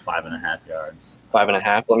Harris 5.5 yards.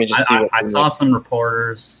 5.5. Let me just see. I saw some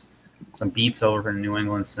reporters, some beats over in New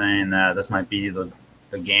England saying that this might be the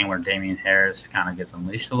game where Damian Harris kind of gets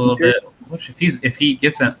unleashed a little bit. Which if he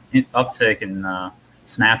gets an uptick in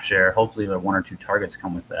snap share, hopefully the 1 or 2 targets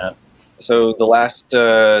come with that. So the last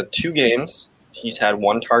 2 games, he's had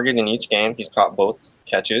 1 target in each game. He's caught both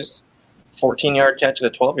catches, 14-yard catch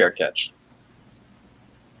and a 12-yard catch.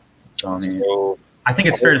 So I think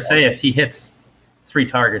it's fair to say if he hits 3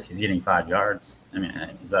 targets, he's getting 5 yards. I mean,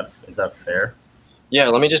 is that fair? Yeah,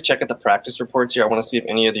 let me just check at the practice reports here. I want to see if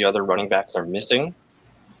any of the other running backs are missing.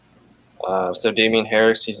 So Damian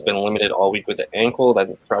Harris, he's been limited all week with the ankle.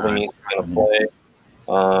 That probably means he's going to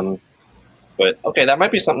play. But, okay, that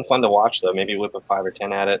might be something fun to watch, though. Maybe whip a 5 or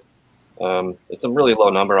 10 at it. It's a really low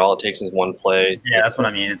number. All it takes is 1 play. Yeah, that's what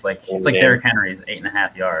I mean. It's like Derrick Henry's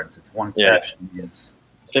 8.5 yards. It's 1 catch.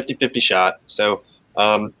 50-50 shot. So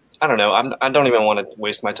I don't know. I don't even want to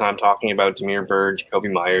waste my time talking about Demir Bird, Jacoby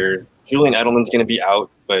Myers. Julian Edelman's going to be out,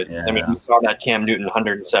 but I mean, Yeah. we saw that Cam Newton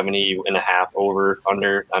 170.5 over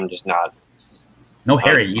under. I'm just not. No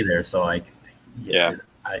Harry either. So like, Yeah.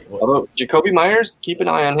 Although Jacoby Myers, keep an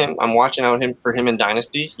eye on him. I'm watching out for him in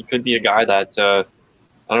Dynasty. He could be a guy that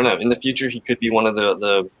I don't know. In the future, he could be one of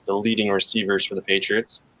the leading receivers for the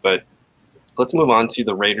Patriots. But let's move on to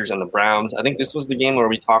the Raiders and the Browns. I think this was the game where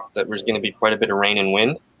we talked that there's going to be quite a bit of rain and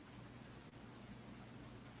wind.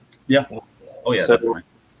 Yeah. Oh yeah. So definitely.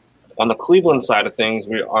 on the Cleveland side of things,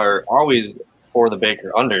 we are always for the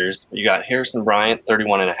Baker unders. You got Harrison Bryant,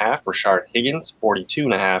 31.5, Rashard Higgins,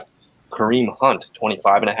 42.5, Kareem Hunt,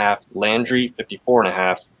 25.5, Landry,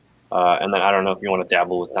 54.5. And then I don't know if you want to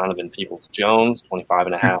dabble with Donovan Peoples-Jones,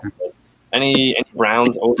 25.5. Any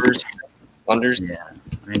Browns overs, unders? Yeah.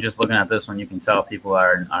 I mean, just looking at this one, you can tell people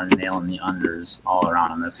are nailing the unders all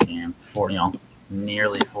around in this game.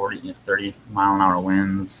 Nearly 40, 30 mile an hour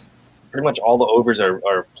winds. Pretty much all the overs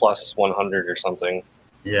are plus 100 or something.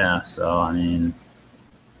 Yeah. So I mean,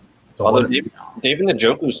 although David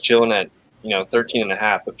Njoku's chilling at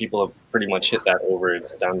 13.5, but people have pretty much hit that over.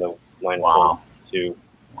 It's down to -2.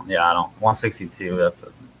 Yeah, I don't 162. That's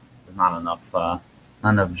not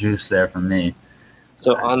enough juice there for me.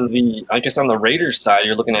 So on the Raiders side,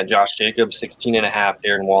 you're looking at Josh Jacobs, 16.5,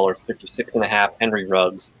 Darren Waller, 56.5, Henry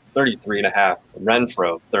Ruggs, 33.5,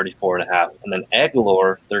 Renfro, 34.5, and then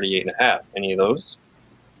Aguilar, 38.5. Any of those?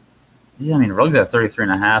 Yeah, I mean, Ruggs at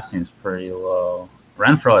 33.5 seems pretty low.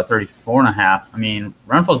 Renfro at 34.5. I mean,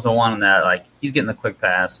 Renfro's the one that, like, he's getting the quick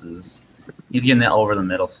passes. He's getting the over the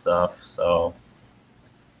middle stuff. So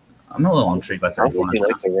I'm a little intrigued by 34.5. I think you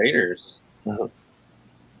like the Raiders.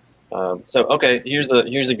 Okay, here's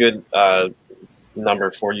a good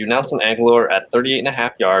number for you. Nelson Aguilar at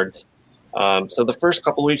 38.5 yards. So the first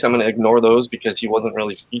couple of weeks, I'm going to ignore those because he wasn't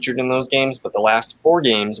really featured in those games. But the last 4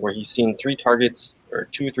 games where he's seen 3 targets or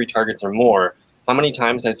 2 or 3 targets or more, how many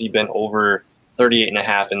times has he been over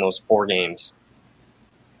 38.5 in those 4 games?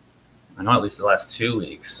 I know at least the last 2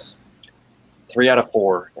 weeks. 3 out of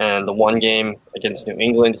 4. And the one game against New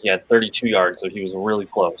England, he had 32 yards, so he was really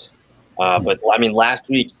close. But I mean, last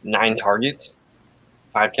week, 9 targets,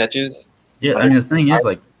 5 catches. Yeah, I mean, the thing is,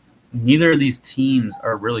 like, neither of these teams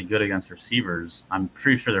are really good against receivers. I'm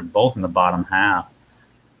pretty sure they're both in the bottom half.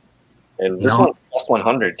 And this one's plus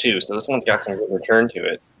 100 too, so this one's got some good return to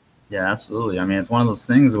it. Yeah, absolutely. I mean, it's one of those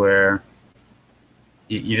things where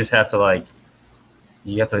you just have to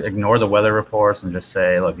ignore the weather reports and just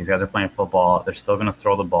say, look, these guys are playing football. They're still going to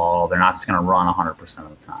throw the ball. They're not just going to run 100%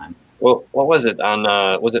 of the time. Well, what was it on?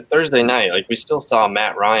 Was it Thursday night? Like, we still saw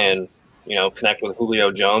Matt Ryan, connect with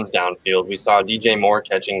Julio Jones downfield. We saw DJ Moore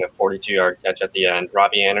catching the 42-yard catch at the end.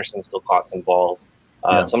 Robbie Anderson still caught some balls.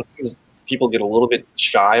 Sometimes people get a little bit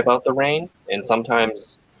shy about the rain, and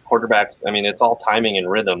sometimes quarterbacks. I mean, it's all timing and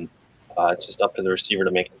rhythm. It's just up to the receiver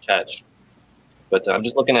to make the catch. But I'm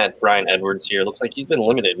just looking at Bryan Edwards here. It looks like he's been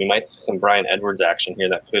limited. We might see some Bryan Edwards action here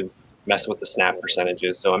that could mess with the snap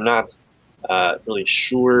percentages. So I'm not really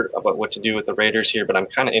sure about what to do with the Raiders here, but I'm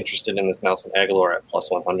kind of interested in this Nelson Aguilar at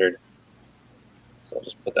plus 100. So I'll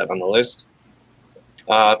just put that on the list.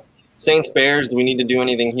 Saints Bears, do we need to do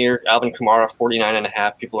anything here? Alvin Kamara,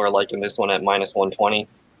 49.5. People are liking this one at minus 120.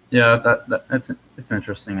 Yeah, it's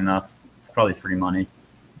interesting enough. It's probably free money.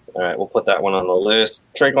 All right, we'll put that one on the list.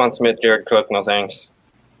 Tre'Quan Smith, Jared Cook, no thanks.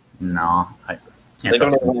 No, I can't.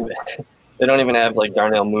 They don't even have like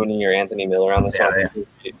Darnell Mooney or Anthony Miller on this one.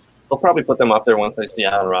 Yeah. They'll probably put them up there once they see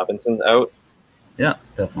Allen Robinson's out. Yeah,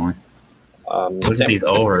 definitely. Look at these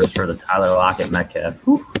overs for the Tyler Lockett Metcalf.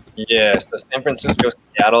 Whew. Yes, the San Francisco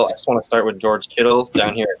Seattle. I just want to start with George Kittle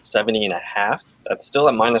down here at 70.5. That's still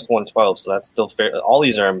at minus 112, so that's still fair. All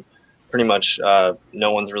these are pretty much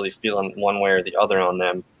no one's really feeling one way or the other on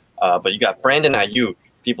them. But you got Brandon Ayuk.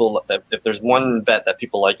 People, if there's one bet that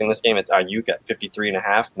people like in this game, it's Ayuk at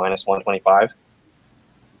 53.5, minus 125.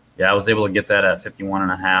 Yeah, I was able to get that at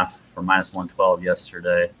 51.5 for minus 112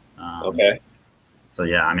 yesterday. Okay. So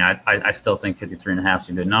yeah, I mean, I still think 53.5 is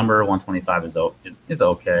a good number. 125 is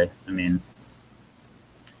okay. I mean,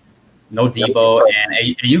 no Debo,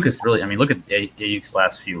 and Ayuk is really. I mean, look at Ayuk's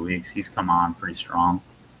last few weeks. He's come on pretty strong.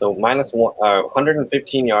 So minus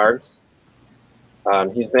 115 yards.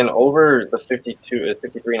 He's been over the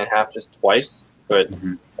 53.5 just twice. But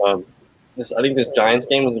I think this Giants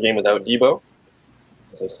game was a game without Debo.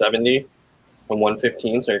 So 70 and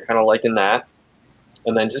 115. So you're kind of liking that.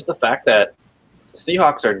 And then just the fact that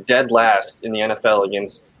Seahawks are dead last in the NFL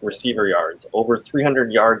against receiver yards, over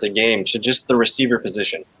 300 yards a game to just the receiver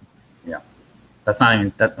position. Yeah. That's not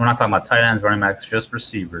even that. We're not talking about tight ends, running backs, just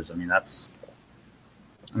receivers. That's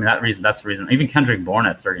the reason. Even Kendrick Bourne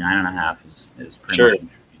at 39.5 is pretty Sure. much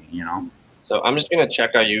intriguing, you know. So I'm just going to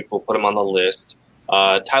check Ayuk. We'll put him on the list.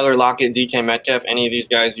 Tyler Lockett, DK Metcalf, any of these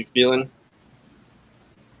guys you feeling?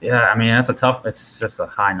 Yeah, I mean that's a tough. It's just a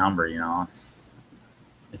high number, you know.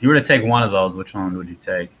 If you were to take one of those, which one would you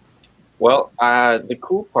take? Well, the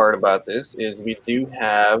cool part about this is we do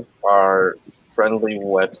have our friendly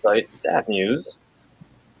website, Stat News,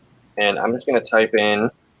 and I'm just going to type in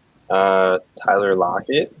Tyler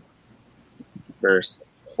Lockett versus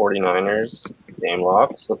 49ers game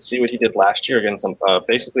logs. Let's see what he did last year against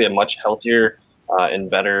basically a much healthier and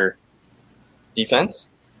better defense.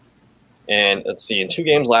 And let's see, in 2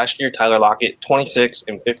 games last year, Tyler Lockett, 26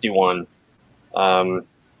 and 51.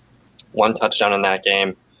 1 touchdown in that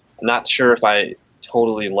game. I'm not sure if I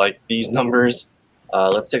totally like these numbers.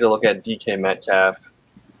 Let's take a look at DK Metcalf.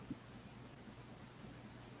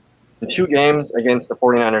 In 2 games against the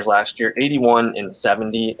 49ers last year, 81 and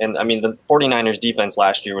 70. And I mean, the 49ers defense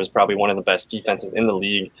last year was probably one of the best defenses in the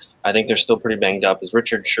league. I think they're still pretty banged up. Is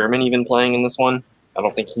Richard Sherman even playing in this one? I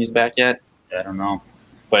don't think he's back yet. I don't know.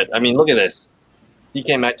 But I mean, look at this.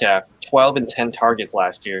 DK Metcalf, 12 and 10 targets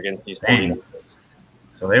last year against these 49ers.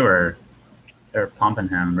 So they were pumping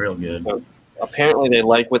him real good. So apparently they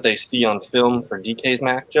like what they see on film for DK's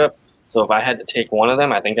matchup. So if I had to take one of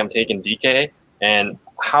them, I think I'm taking DK. And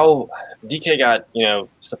how DK got,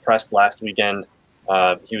 suppressed last weekend.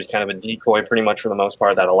 He was kind of a decoy pretty much for the most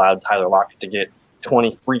part that allowed Tyler Lockett to get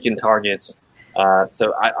 20 freaking targets.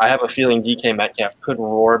 So I have a feeling DK Metcalf could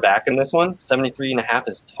roar back in this one. 73.5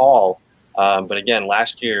 is tall. But again,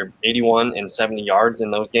 last year, 81 and 70 yards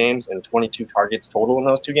in those games and 22 targets total in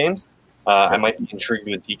those 2 games. I might be intrigued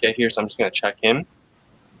with DK here, so I'm just going to check him.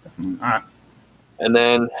 All right. And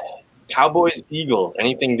then Cowboys, Eagles,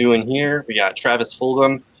 anything doing here? We got Travis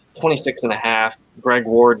Fulgham, 26.5. Greg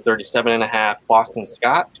Ward, 37.5. Boston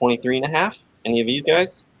Scott, 23.5. Any of these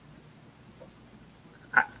guys?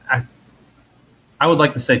 I would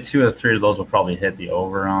like to say 2 of the 3 of those will probably hit the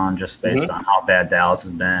over on just based on how bad Dallas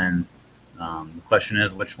has been. The question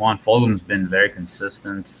is which one. Fulgham's been very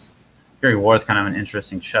consistent. Gary Ward's kind of an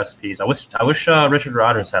interesting chess piece. I wish Richard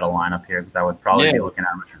Rodgers had a lineup here because I would probably be looking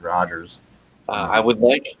at Richard Rodgers. I would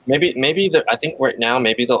like maybe I think right now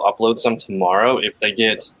maybe they'll upload some tomorrow if they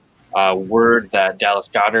get word that Dallas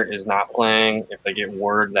Goedert is not playing. If they get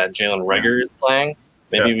word that Jalen Reagor is playing,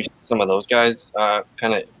 maybe we see some of those guys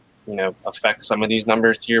kind of affect some of these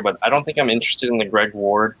numbers here. But I don't think I'm interested in the Greg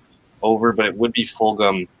Ward over, but it would be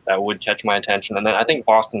Fulgham that would catch my attention. And then I think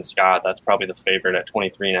Boston Scott, that's probably the favorite at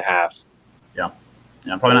 23.5. Yeah,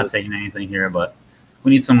 I'm probably not taking anything here, but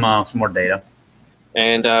we need some more data.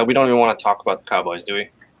 And we don't even want to talk about the Cowboys, do we?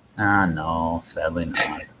 No, sadly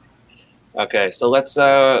not. Okay, so let's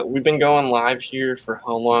we've been going live here for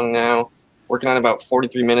how long now? Working on about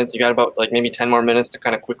 43 minutes. You got about maybe 10 more minutes to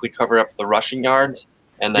kind of quickly cover up the rushing yards.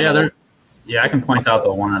 And then I can point out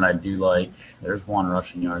the one that I do like. There's 1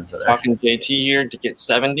 rushing yards. Talking JT here to get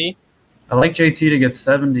 70. I like JT to get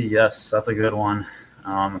 70. Yes, that's a good one.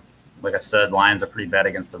 Like I said, Lions are pretty bad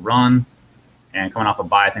against the run. And coming off a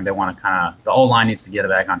bye, I think they want to the O-line needs to get it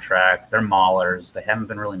back on track. They're maulers. They haven't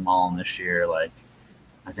been really mauling this year. I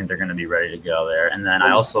think they're going to be ready to go there. And then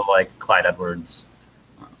I also like Clyde Edwards.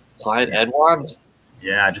 Clyde Edwards?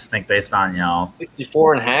 Yeah, I just think based on,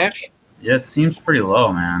 64.5? Yeah, it seems pretty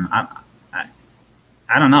low, man.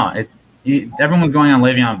 I don't know. Everyone's going on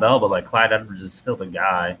Le'Veon Bell, but Clyde Edwards is still the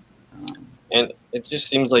guy. And it just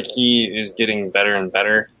seems like he is getting better and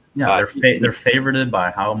better. Yeah, they're favorited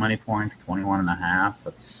by how many points? 21.5.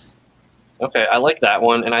 That's okay. I like that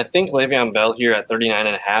one, and I think Le'Veon Bell here at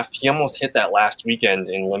 39.5. He almost hit that last weekend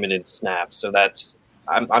in limited snaps, so that's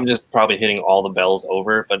I'm just probably hitting all the bells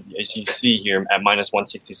over. But as you see here at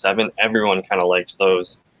 -167, everyone kind of likes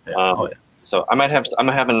those. yeah. So I might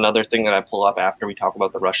have another thing that I pull up after we talk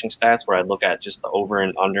about the rushing stats, where I look at just the over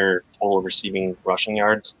and under total receiving rushing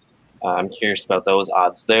yards. I'm curious about those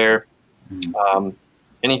odds there.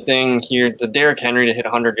 Anything here? The Derrick Henry to hit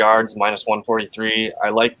 100 yards, -143. I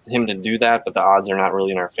like him to do that, but the odds are not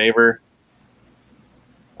really in our favor.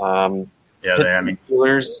 Steelers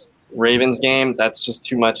Ravens game. That's just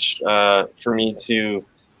too much for me to.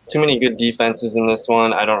 Too many good defenses in this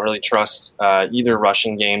one. I don't really trust either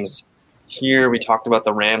rushing games. Here we talked about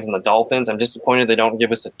the Rams and the Dolphins. I'm disappointed they don't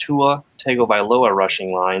give us a Tua Tagovailoa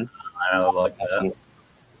rushing line. I don't like that.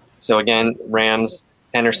 So again, Rams.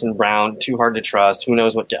 Henderson, Brown, too hard to trust. Who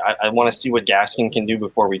knows what? I want to see what Gaskin can do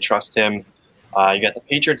before we trust him. You got the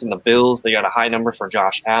Patriots and the Bills. They got a high number for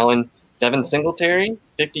Josh Allen. Devin Singletary,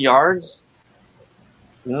 50 yards.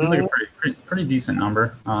 Seems like a pretty decent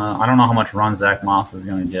number. I don't know how much run Zach Moss is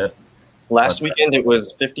going to get. Last weekend, it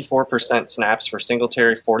was 54% snaps for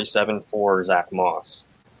Singletary, 47 for Zach Moss.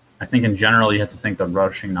 I think in general, you have to think the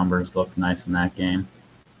rushing numbers look nice in that game.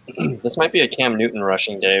 This might be a Cam Newton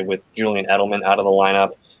rushing day with Julian Edelman out of the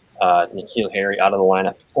lineup, N'Keal Harry out of the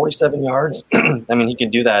lineup. 47 yards. I mean, he can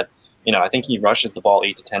do that. I think he rushes the ball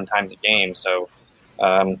 8 to 10 times a game. So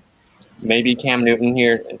maybe Cam Newton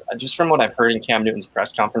here. Just from what I've heard in Cam Newton's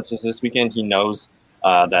press conferences this weekend, he knows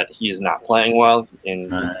that he is not playing well.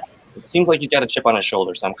 And it seems like he's got a chip on his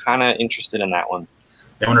shoulder. So I'm kind of interested in that one.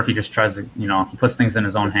 I wonder if he just tries to, he puts things in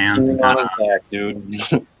his own hands. And dude.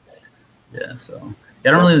 Yeah, so. I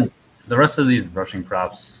don't really. The rest of these rushing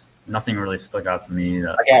props, nothing really stuck out to me.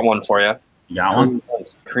 I got one for you. You got one?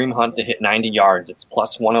 Kareem Hunt to hit 90 yards. It's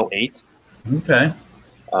plus 108. Okay.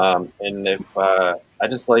 And if I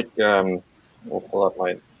just like, we'll pull up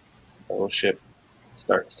my fellowship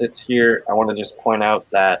start sits here. I want to just point out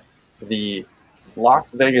that the Las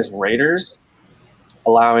Vegas Raiders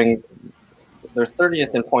allowing they're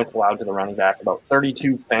 30th in points allowed to the running back, about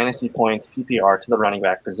 32 fantasy points PPR to the running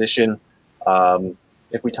back position.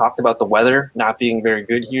 If we talked about the weather not being very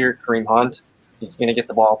good here, Kareem Hunt, he's going to get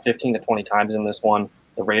the ball 15 to 20 times in this one.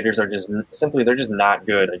 The Raiders are they're just not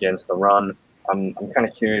good against the run. I'm kind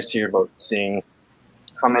of curious here about seeing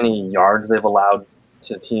how many yards they've allowed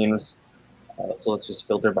to teams. So let's just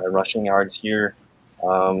filter by rushing yards here.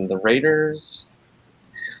 The Raiders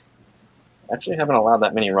actually haven't allowed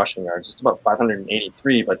that many rushing yards, just about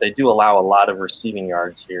 583, but they do allow a lot of receiving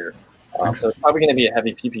yards here. So it's probably going to be a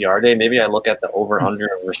heavy PPR day. Maybe I look at the over-under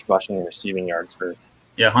of rushing and receiving yards for.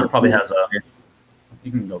 Yeah, Hunt probably has a.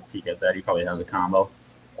 You can go peek at that. He probably has a combo.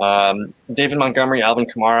 David Montgomery, Alvin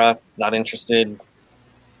Kamara, not interested.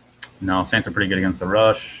 No, Saints are pretty good against the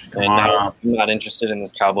rush. And I'm not interested in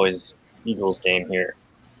this Cowboys-Eagles game here.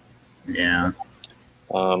 Yeah.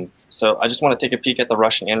 So I just want to take a peek at the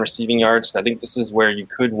rushing and receiving yards. I think this is where you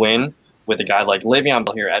could win with a guy like Le'Veon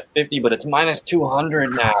Bell here at 50, but it's minus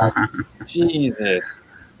 200 now. Jesus.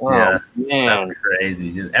 Oh, yeah, man. That's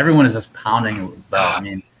crazy. Everyone is just pounding Bell. I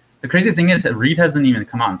mean, the crazy thing is that Reed hasn't even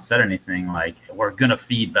come out and said anything like, we're going to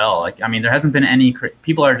feed Bell. Like, I mean, there hasn't been any –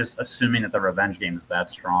 people are just assuming that the revenge game is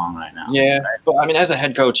that strong right now. Yeah, right? But, I mean, as a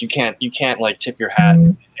head coach, you can't like, tip your hat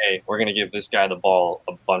and say, hey, we're going to give this guy the ball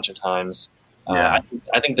a bunch of times. Yeah.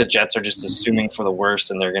 I think the Jets are just assuming for the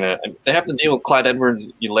worst, and they have to deal with Clyde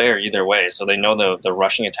Edwards-Helaire either way, so they know the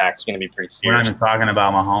rushing attack is going to be pretty fierce. We're not even talking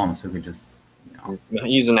about Mahomes, who could just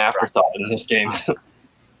he's an afterthought in this game.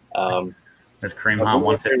 There's Kareem Hunt,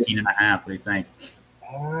 115.5. What do you think?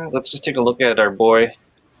 Let's just take a look at our boy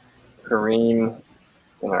Kareem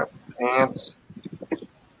in our pants.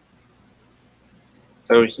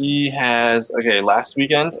 So he has, last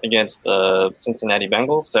weekend against the Cincinnati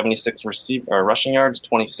Bengals, 76 rushing yards,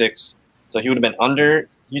 26. So he would have been under.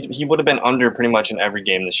 He would have been under pretty much in every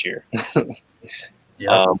game this year.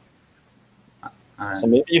 Yeah. So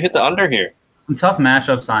maybe you hit the under here. Some tough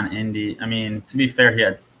matchups on Indy. I mean, to be fair,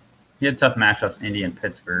 he had tough matchups, Indy and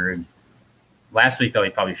Pittsburgh. Last week, though, he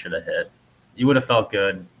probably should have hit. He would have felt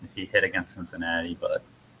good if he hit against Cincinnati, but.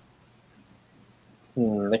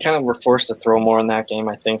 They kind of were forced to throw more in that game,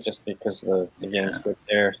 I think, just because the game's good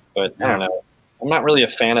there. But I don't know. I'm not really a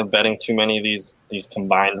fan of betting too many of these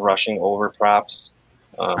combined rushing over props.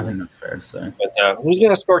 I think that's fair to say. But who's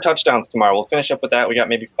going to score touchdowns tomorrow? We'll finish up with that. We got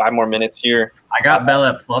maybe 5 more minutes here. I got Bell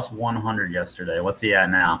at plus 100 yesterday. What's he at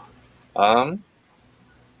now? I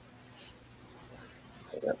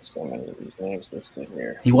got so many of these names listed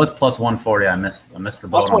here. He was plus 140. I missed the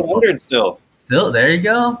boat. Plus 100 still. Still, there you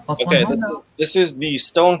go. Plus okay, this is the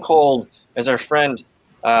Stone Cold, as our friend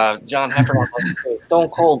John Heffernan loves to say, Stone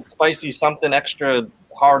Cold, spicy, something extra,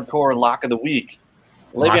 hardcore lock of the week.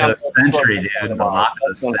 Lock of the century, dude. The lock of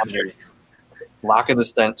the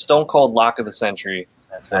century. Stone Cold lock of the century.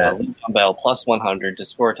 That's it. Le'Veon Bell plus 100 to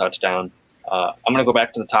score a touchdown. I'm going to go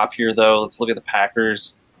back to the top here, though. Let's look at the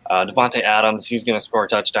Packers. Devontae Adams, he's going to score a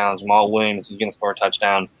touchdown. Jamal Williams, he's going to score a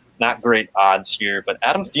touchdown. Not great odds here, but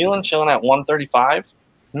Adam Thielen chilling at 135.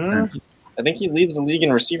 I think he leads the league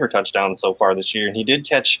in receiver touchdowns so far this year, and he did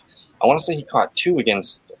catch, I want to say he caught 2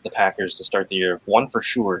 against the Packers to start the year, 1 for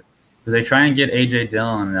sure. Did they try and get A.J.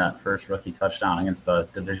 Dillon that first rookie touchdown against the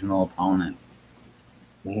divisional opponent?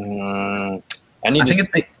 I think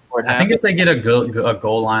if they get a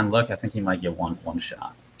goal line look, I think he might get one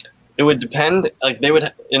shot. It would depend. Like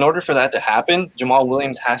in order for that to happen, Jamal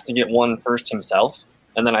Williams has to get one first himself.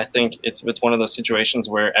 And then I think it's one of those situations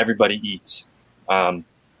where everybody eats. And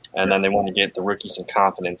then they want to get the rookie some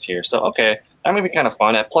confidence here. So, that may be kind of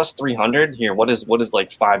fun. At plus 300 here, what is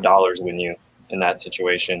like $5 win you? in that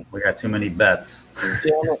situation. We got too many bets.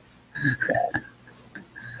 Damn it.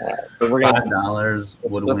 All right, so we're gonna $5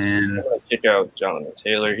 would win. Kick out Jonathan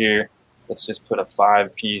Taylor here. Let's just put a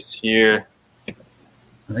 5-piece here.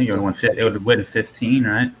 I think it would win 15,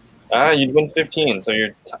 right? You'd win 15, so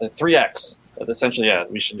you're 3x. Essentially, yeah,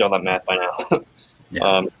 we should know that math by now.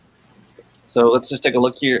 Yeah. So let's just take a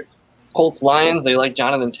look here. Colts Lions, they like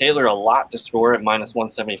Jonathan Taylor a lot to score at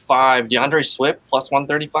 -175. DeAndre Swift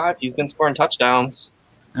 +135. He's been scoring touchdowns.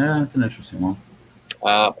 Yeah, that's an interesting one.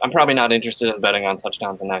 I'm probably not interested in betting on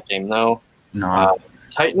touchdowns in that game, though. No.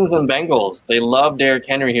 Titans and Bengals, they love Derrick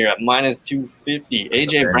Henry here at -250.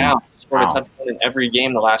 A.J. Brown scored a touchdown in every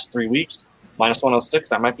game the last 3 weeks. -106.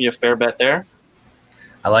 That might be a fair bet there.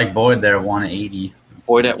 I like Boyd there at 180.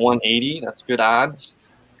 Boyd at 180. That's good odds.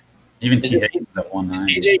 Even T. Higgins at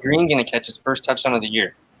 190. Is A.J. Green going to catch his first touchdown of the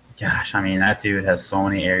year? Gosh, I mean, that dude has so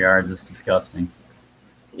many air yards. It's disgusting.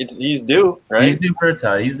 He's due, right? He's due for a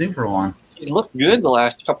touchdown. He's due for one. He's looked good the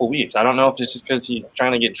last couple weeks. I don't know if it's just because he's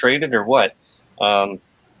trying to get traded or what. But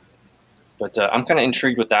I'm kind of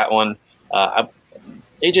intrigued with that one.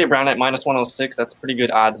 A.J. Brown at -106. That's pretty good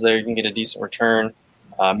odds there. You can get a decent return.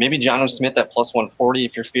 Maybe Jonnu Smith at +140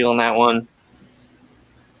 if you're feeling that one.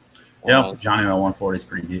 Yeah, Johnny at 140 is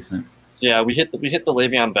pretty decent. So yeah, we hit the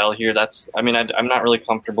Le'Veon Bell here. I'm not really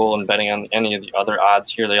comfortable in betting on any of the other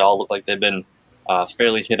odds here. They all look like they've been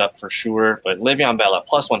fairly hit up for sure. But Le'Veon Bell at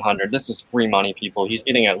 +100. This is free money, people. He's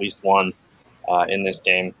getting at least one in this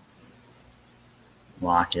game.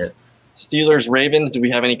 Lock it. Steelers Ravens. Do we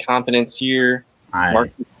have any confidence here?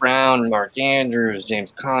 Marcus Brown, Mark Andrews,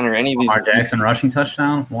 James Conner, any of these? Lamar Jackson rushing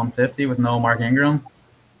touchdown, 150 with no Mark Ingram.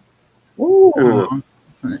 Ooh.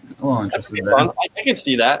 A little interesting there. I could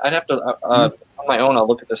see that. I'd have to on my own. I'll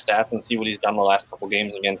look at the stats and see what he's done the last couple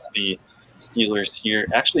games against the Steelers here.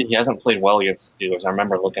 Actually, he hasn't played well against the Steelers. I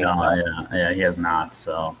remember looking at that. Yeah, he has not.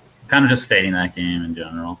 So kind of just fading that game in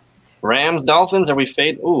general. Rams Dolphins. Are we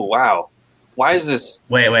fade? Ooh, wow. Why is this?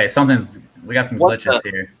 Wait. We got some glitches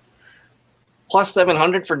here.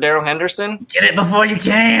 +700 for Darrell Henderson. Get it before you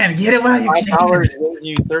can. Get it while you can. $5 wins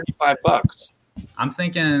you $35. I'm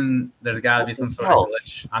thinking there's got to be some sort of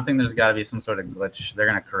glitch. They're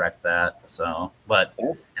going to correct that. So, but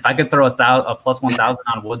if I could throw a +1,000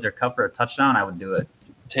 on Woods or Cup for a touchdown, I would do it.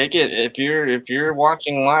 Take it. If you're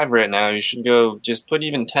watching live right now, you should go just put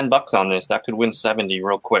even $10 on this. That could win 70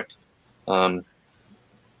 real quick. Was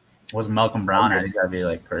Malcolm Brown? He's got to be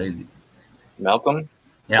like crazy. Malcolm?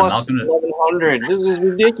 Yeah, Malcolm. 1,100. This is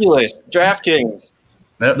ridiculous. DraftKings.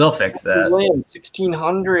 They'll fix that.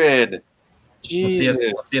 1,600. Jesus.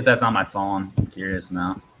 Let's see if that's on my phone. I'm curious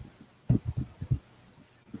now.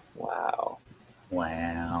 Wow.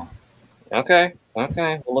 Okay.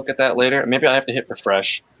 We'll look at that later. Maybe I have to hit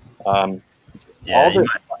refresh. Look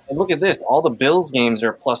at this. All the Bills games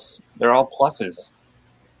are plus. They're all pluses.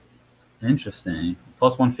 Interesting.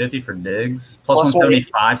 +150 for Diggs.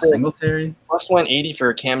 +175 Singletary. +180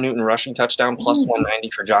 for Cam Newton rushing touchdown.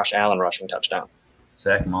 +190 for Josh Allen rushing touchdown.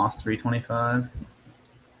 Zach Moss 325.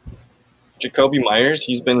 Jacoby Myers.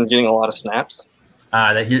 He's been getting a lot of snaps.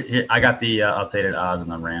 I got the updated odds on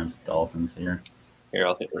the Rams Dolphins here. Here,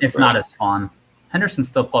 I'll hit refresh. It's not as fun. Henderson's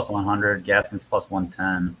still +100. Gaskins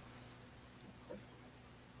 +110.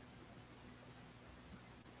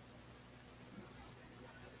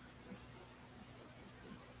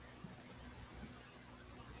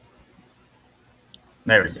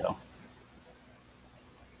 There we go.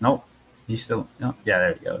 Nope. He's still no. Yeah,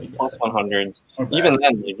 there we go. +100s. Even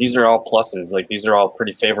then, these are all pluses. Like these are all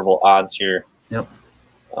pretty favorable odds here. Yep.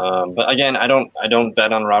 But again, I don't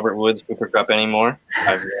bet on Robert Woods, Cooper Kupp anymore.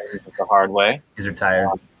 I've learned it the hard way. He's retired.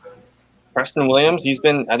 Preston Williams.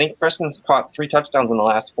 I think Preston's caught 3 touchdowns in the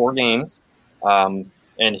last 4 games, and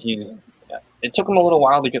it took him a little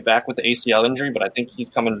while to get back with the ACL injury, but I think he's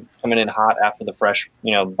coming in hot after the fresh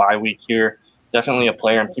bye week here. Definitely a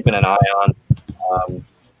player I'm keeping an eye on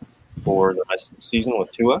for the rest of the season with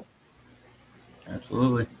Tua.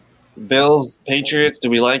 Absolutely. Bills, Patriots. Do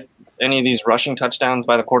we like any of these rushing touchdowns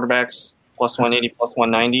by the quarterbacks? +180,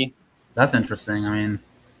 +190. That's interesting. I mean,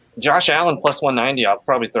 Josh Allen +190. I'll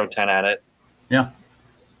probably throw 10 at it. Yeah.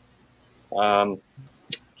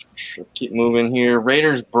 Let's keep moving here.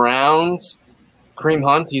 Raiders, Browns. Kareem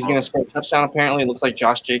Hunt. He's going to score a touchdown. Apparently, it looks like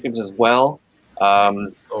Josh Jacobs as well.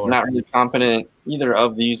 Not really confident either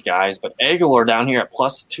of these guys, but Aguilar down here at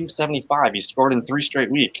 +275. He's scored in 3 straight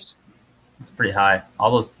weeks. It's pretty high.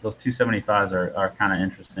 All those 275s are kind of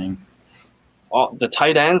interesting. All the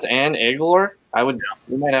tight ends and Aguilar.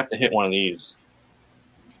 We might have to hit one of these.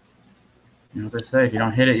 You know what they say? If you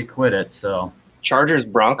don't hit it, you quit it. So Chargers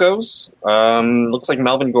Broncos. Looks like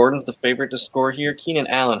Melvin Gordon's the favorite to score here. Keenan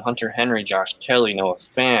Allen, Hunter Henry, Josh Kelly, Noah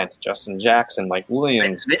Fant, Justin Jackson, Mike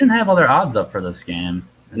Williams. They didn't have all their odds up for this game.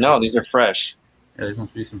 No, these are fresh. Yeah, these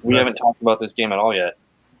must be some. We haven't talked about this game at all yet.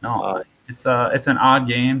 No, it's an odd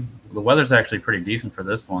game. The weather's actually pretty decent for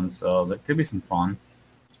this one, so there could be some fun.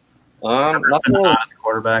 Nothing. The hottest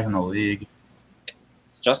quarterback in the league.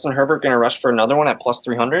 Is Justin Herbert going to rush for another one at plus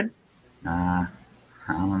 300? I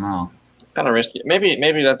don't know. Kind of risky.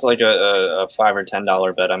 Maybe that's like a $5 or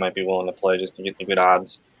 $10 bet I might be willing to play just to get the good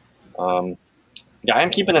odds. Guy I'm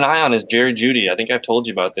keeping an eye on is Jerry Jeudy. I think I've told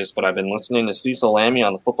you about this, but I've been listening to Cecil Lammey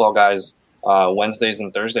on the Football Guys Wednesdays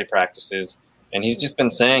and Thursday practices, and he's just been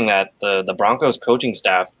saying that the Broncos coaching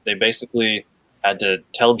staff, they basically had to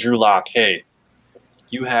tell Drew Lock, hey,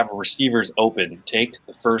 you have receivers open. Take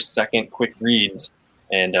the first, second quick reads,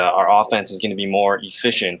 and our offense is going to be more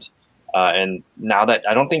efficient. And now that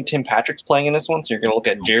I don't think Tim Patrick's playing in this one, so you're going to look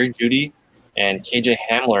at Jerry Jeudy and KJ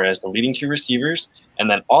Hamler as the leading two receivers. And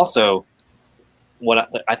then also,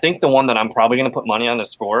 I think the one that I'm probably going to put money on to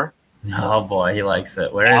score. Oh, boy, he likes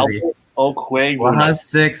it. Where is he? Okwegu. Plus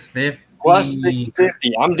 650. Plus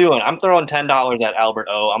 650. I'm throwing $10 at Albert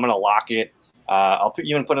O. I'm going to lock it. I'll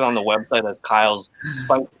even put it on the website as Kyle's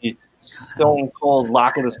spicy, stone cold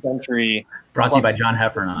lock of the century. Brought to you by John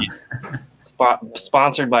Heffernan.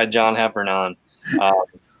 Sponsored by John Heffernan.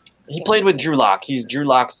 He played with Drew Lock. He's Drew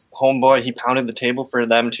Lock's homeboy. He pounded the table for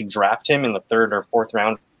them to draft him in the 3rd or 4th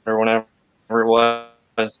round or whatever it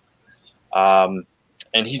was.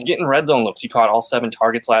 And he's getting red zone looks. He caught all 7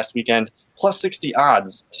 targets last weekend. Plus 60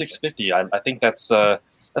 odds, 650. I think that's worth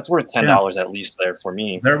 $10 at least there for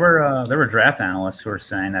me. There were draft analysts who were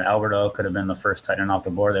saying that Albert O could have been the first tight end off the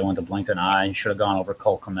board. They went to Blankton I. He should have gone over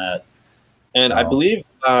Cole Kmet. And so, I believe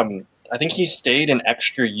I think he stayed an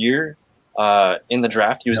extra year in the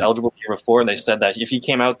draft. He was eligible the year before. They said that if he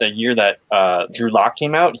came out the year that Drew Lock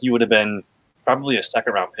came out, he would have been probably a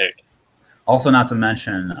 2nd-round pick. Also, not to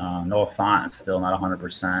mention, Noah Fant is still not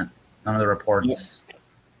 100%. None of the reports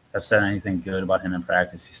have said anything good about him in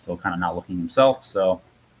practice. He's still kind of not looking himself. So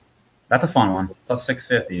that's a fun one. Plus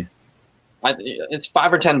 650. It's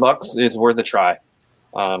 $5 or $10. It's worth a try.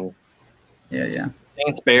 Yeah.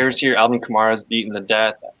 Saints Bears here. Alvin Kamara's beaten to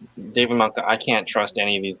death. David Montgomery. I can't trust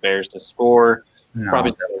any of these Bears to score. No.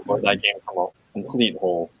 Probably avoid that game from a complete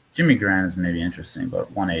hole. Jimmy Graham is maybe interesting,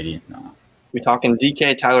 but 180, no. We talking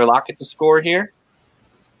DK Tyler Lockett to score here?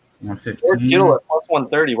 115. George Kittle at plus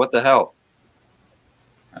 130. What the hell?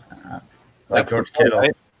 Like George Kittle.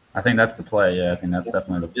 Right? I think that's the play. Yeah, I think that's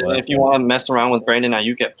definitely the play. If you want to mess around with Brandon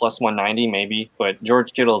Ayuk at plus 190, maybe. But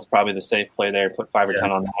George Kittle is probably the safe play there. Put 5 or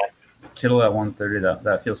 10 on that. Kittle at 130.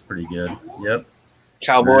 That feels pretty good. Yep.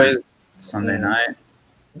 Cowboys. Sunday night.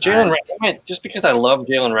 Jalen Reagor, just because I love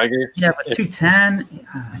Jalen Reagor. Yeah, but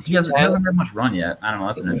 210, he hasn't had much run yet. I don't know.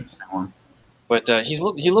 That's an interesting one. But he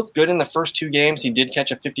looked good in the first 2 games. He did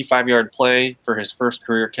catch a 55-yard play for his first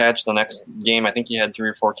career catch. The next game, I think he had 3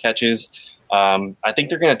 or 4 catches. I think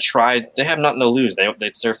they're going to try. They have nothing to lose.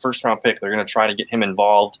 It's their first-round pick. They're going to try to get him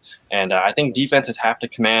involved. And I think defenses have to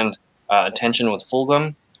command attention with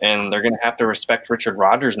Fulgham, and they're going to have to respect Richard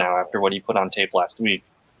Rodgers now after what he put on tape last week.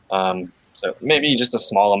 So maybe just a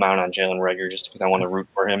small amount on Jalen Reagor just because I want to root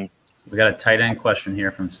for him. We got a tight end question here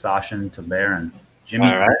from Sachin Tabarin. Jimmy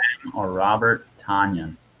Graham or Robert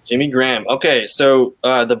Tonyan? Jimmy Graham. Okay, so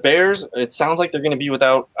the Bears, it sounds like they're going to be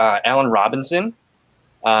without Allen Robinson.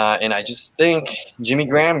 And I just think Jimmy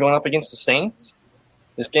Graham going up against the Saints,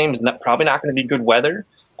 this game is probably not going to be good weather.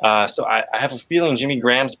 So I have a feeling Jimmy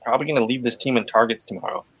Graham's probably going to lead this team in targets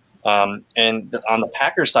tomorrow. And on the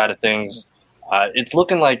Packers side of things, it's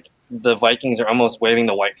looking like the Vikings are almost waving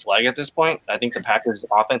the white flag at this point. I think the Packers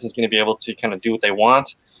offense is going to be able to kind of do what they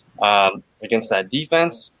want against that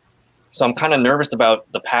defense. So I'm kind of nervous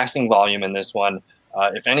about the passing volume in this one.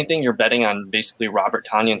 If anything, you're betting on basically Robert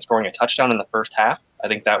Tonyan scoring a touchdown in the first half. I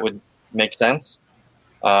think that would make sense.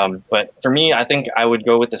 But for me, I think I would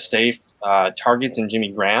go with the safe targets and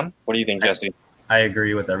Jimmy Graham. What do you think, Jesse? I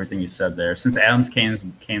agree with everything you said there. Since Adams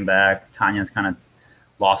came back, Tanyan's kind of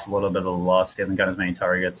lost a little bit of the lust. He hasn't got as many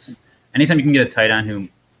targets. Anytime you can get a tight end who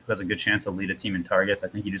has a good chance to lead a team in targets, I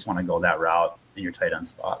think you just want to go that route in your tight end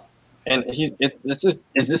spot. And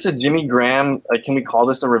is this a Jimmy Graham? Like, can we call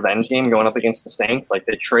this a revenge game going up against the Saints? Like,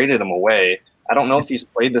 they traded him away. I don't know if he's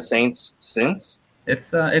played the Saints since.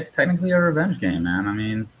 It's technically a revenge game, man. I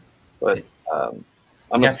mean, but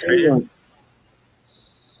I'm assuming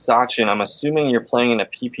Sachin. I'm assuming you're playing in a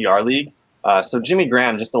PPR league. So Jimmy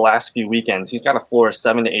Graham, just the last few weekends, he's got a floor of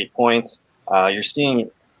 7 to 8 points. You're seeing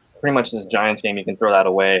pretty much this Giants game. You can throw that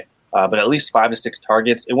away. but at least 5 to 6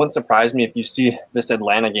 targets. It wouldn't surprise me if you see this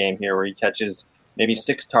Atlanta game here where he catches maybe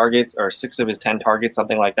 6 targets or 6 of his 10 targets,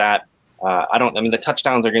 something like that. The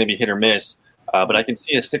touchdowns are going to be hit or miss, but I can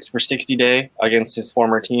see a 6 for 60 day against his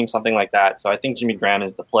former team, something like that. So I think Jimmy Graham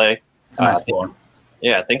is the play. It's a nice floor.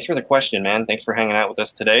 Yeah, thanks for the question, man. Thanks for hanging out with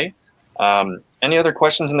us today. Any other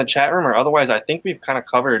questions in the chat room, or otherwise, I think we've kind of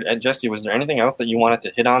covered. Jesse, was there anything else that you wanted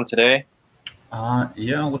to hit on today?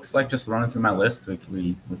 Looks like just running through my list.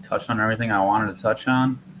 We touched on everything I wanted to touch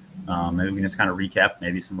on. Maybe we can just kind of recap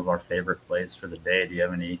maybe some of our favorite plays for the day. Do you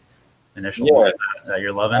have any initial ones that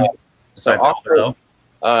you're loving? So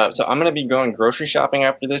I'm going to be going grocery shopping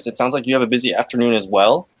after this. It sounds like you have a busy afternoon as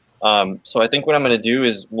well. So I think what I'm going to do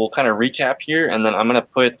is we'll kind of recap here, and then I'm going to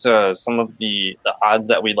put some of the odds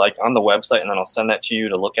that we like on the website, and then I'll send that to you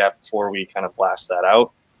to look at before we kind of blast that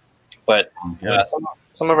out. But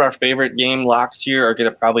some of our favorite game locks here are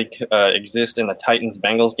going to probably exist in the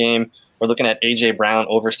Titans-Bengals game. We're looking at A.J. Brown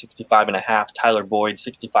over 65.5, Tyler Boyd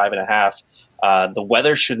 65.5. The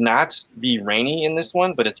weather should not be rainy in this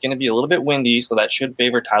one, but it's going to be a little bit windy, so that should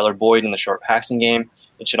favor Tyler Boyd in the short passing game.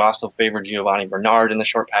 It should also favor Giovanni Bernard in the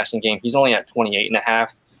short passing game. He's only at 28.5,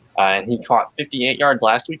 and he caught 58 yards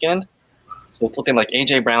last weekend. So it's looking like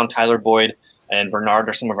A.J. Brown, Tyler Boyd, and Bernard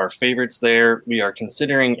are some of our favorites there. We are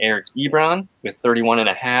considering Eric Ebron with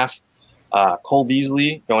 31.5. Cole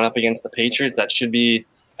Beasley going up against the Patriots. That should be,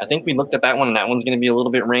 I think we looked at that one, and that one's going to be a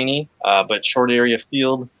little bit rainy, but short area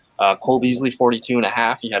field. Cole Beasley,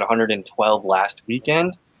 42.5. He had 112 last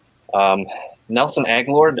weekend. Nelson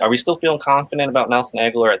Aguilar, are we still feeling confident about Nelson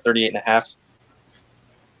Aguilar at 38.5?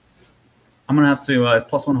 I'm going to have to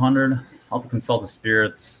plus 100. I'll have to consult the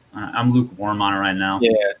spirits. I'm lukewarm on it right now.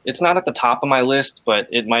 Yeah, it's not at the top of my list, but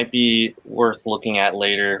it might be worth looking at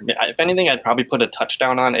later. If anything, I'd probably put a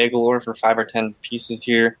touchdown on Aguilar for 5 or 10 pieces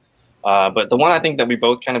here. But the one I think that we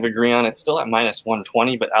both kind of agree on, it's still at minus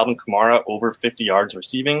 120, but Alvin Kamara over 50 yards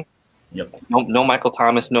receiving. Yep. No Michael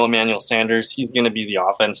Thomas, no Emmanuel Sanders. He's going to be the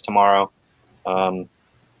offense tomorrow. And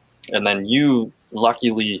then you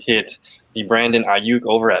luckily hit the Brandon Ayuk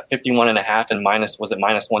over at 51.5 and minus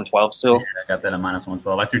 112 still? Yeah, I got that at minus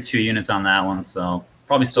 112. I threw 2 units on that one, so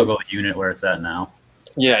probably still go with unit where it's at now.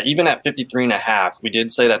 Yeah, even at 53.5, we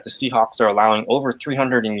did say that the Seahawks are allowing over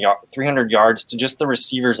 300 yards to just the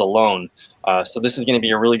receivers alone. So this is going to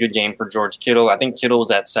be a really good game for George Kittle. I think Kittle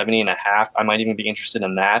was at 70.5. I might even be interested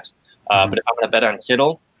in that. But if I'm going to bet on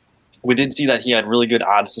Kittle, we did see that he had really good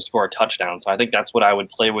odds to score a touchdown. So I think that's what I would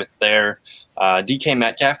play with there. DK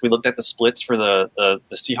Metcalf, we looked at the splits for the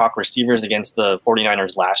Seahawks receivers against the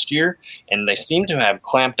 49ers last year, and they seem to have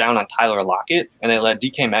clamped down on Tyler Lockett, and they let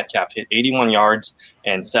DK Metcalf hit 81 yards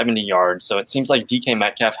and 70 yards. So it seems like DK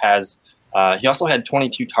Metcalf has he also had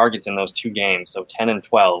 22 targets in those 2 games, so 10 and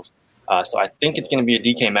 12. So I think it's going to be a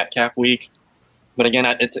DK Metcalf week. But again,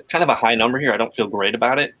 it's kind of a high number here. I don't feel great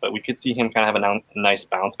about it, but we could see him kind of have a nice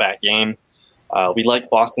bounce-back game. We like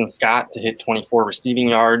Boston Scott to hit 24 receiving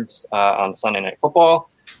yards on Sunday Night Football.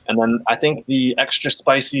 And then I think the extra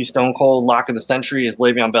spicy Stone Cold lock of the century is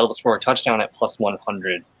Le'Veon Bell to score a touchdown at plus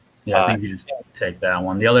 100. Yeah, I think you just take that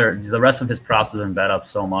one. The rest of his props have been bet up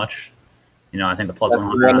so much. I think the plus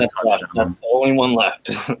 100 touchdown. That's the only one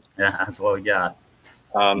left. Yeah, that's what we got.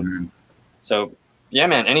 So, yeah,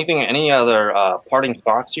 man, any other parting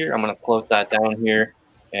thoughts here? I'm going to close that down here.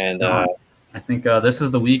 And I think this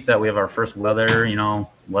is the week that we have our first weather.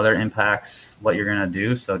 Weather impacts what you're going to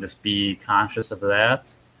do. So just be conscious of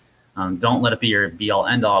that. Don't let it be your be-all,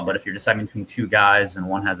 end-all. But if you're deciding between 2 guys and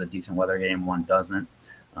one has a decent weather game, one doesn't,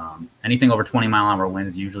 anything over 20-mile-an-hour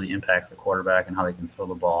winds usually impacts the quarterback and how they can throw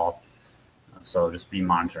the ball. So just be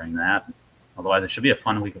monitoring that. Otherwise, it should be a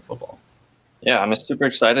fun week of football. Yeah, I'm super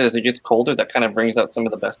excited. As it gets colder, that kind of brings out some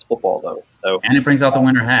of the best football, though. And it brings out the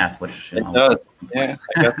winter hats, which it does. Yeah,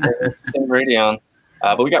 I got the Radion.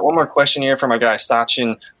 But we got one more question here from our guy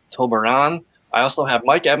Sachin Tobaran. I also have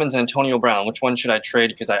Mike Evans and Antonio Brown. Which one should I trade?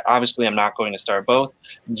 Because I obviously am not going to start both.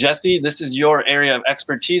 Jesse, this is your area of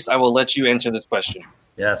expertise. I will let you answer this question.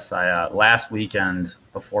 Yes, I last weekend,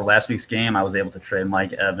 before last week's game, I was able to trade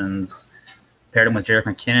Mike Evans, paired him with Jerick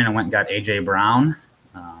McKinnon, and went and got A.J. Brown.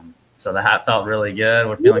 So the hat felt really good.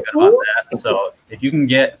 We're feeling good about that. So if you can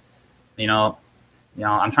get, I'm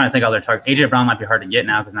trying to think of other targets. A.J. Brown might be hard to get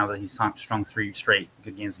now because now that he's strung 3 straight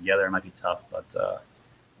good games together, it might be tough. But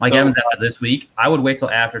Mike Evans after this week, I would wait till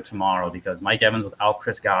after tomorrow because Mike Evans without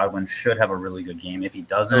Chris Godwin should have a really good game. If he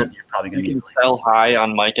doesn't, you're probably going to be sell high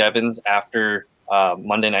on Mike Evans after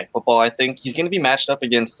Monday Night Football. I think he's going to be matched up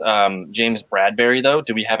against James Bradbury, though.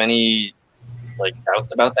 Do we have any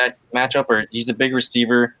doubts about that matchup? Or he's a big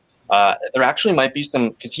receiver. There actually might be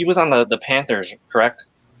some because he was on the Panthers, correct?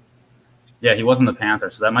 Yeah, he was in the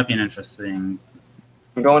Panthers, so that might be an interesting.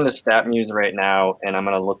 I'm going to StatMuse right now, and I'm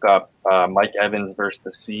going to look up Mike Evans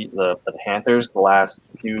versus the Panthers the last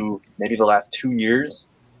 2 years.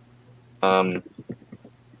 And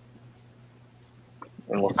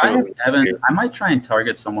we'll If see I what have we Evans, do. I might try and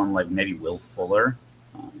target someone like maybe Will Fuller.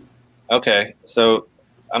 Okay, so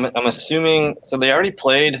I'm assuming so they already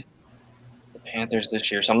played the Panthers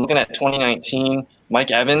this year. So I'm looking at 2019.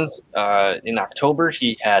 Mike Evans in October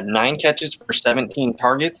he had 9 catches for 17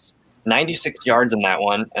 targets, 96 yards in that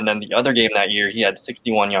one, and then the other game that year he had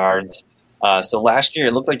 61 yards. So last year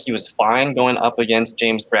it looked like he was fine going up against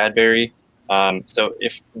James Bradberry. So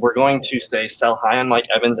if we're going to say sell high on Mike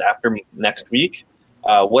Evans after next week,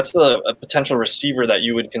 what's a potential receiver that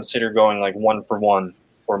you would consider going like 1-for-1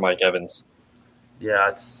 for Mike Evans?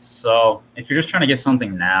 Yeah, so if you're just trying to get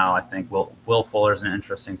something now, I think Will Fuller's an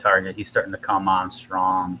interesting target. He's starting to come on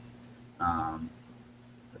strong,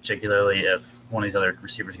 particularly if one of these other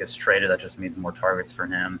receivers gets traded. That just means more targets for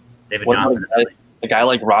him. David What Johnson. about a guy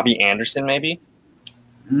like Robbie Anderson, maybe?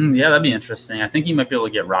 Yeah, that'd be interesting. I think you might be able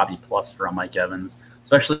to get Robbie plus for a Mike Evans,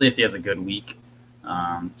 especially if he has a good week.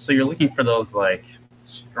 So you're looking for those like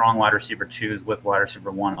strong wide receiver 2s with wide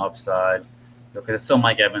receiver 1 upside. Because it's still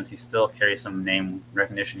Mike Evans. He still carries some name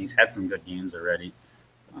recognition. He's had some good games already.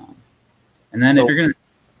 And then if you're going to,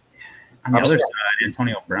 on the other side,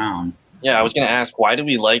 Antonio Brown. Yeah, I was going to ask, why do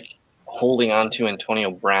we like holding on to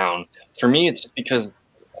Antonio Brown? For me, it's just because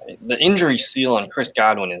the injury seal on Chris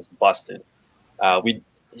Godwin is busted.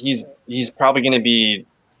 He's probably going to be.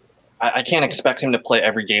 I can't expect him to play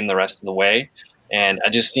every game the rest of the way, and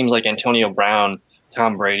it just seems like Antonio Brown,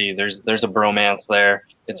 Tom Brady. There's a bromance there.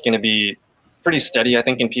 It's going to be pretty steady, I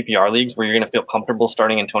think, in PPR leagues where you're going to feel comfortable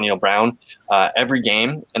starting Antonio Brown every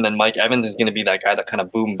game, and then Mike Evans is going to be that guy that kind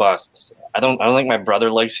of boom busts. I don't think my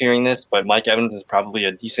brother likes hearing this, but Mike Evans is probably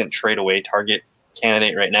a decent trade away target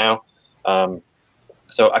candidate right now.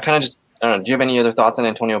 So I kind of just I don't know. Do you have any other thoughts on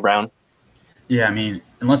Antonio Brown? Yeah, I mean,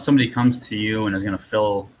 unless somebody comes to you and is going to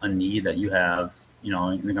fill a need that you have, they're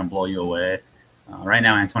going to blow you away. Right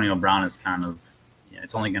now, Antonio Brown is kind of,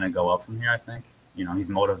 it's only going to go up from here, I think. He's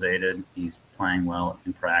motivated. He's playing well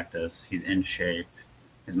in practice. He's in shape.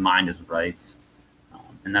 His mind is right.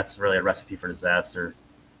 And that's really a recipe for disaster.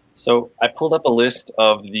 So I pulled up a list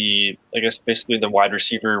of basically the wide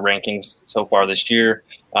receiver rankings so far this year.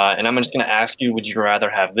 And I'm just going to ask you, would you rather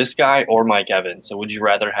have this guy or Mike Evans? So would you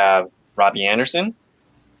rather have Robbie Anderson?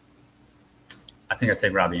 I think I'd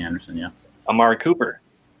take Robbie Anderson, yeah. Amari Cooper?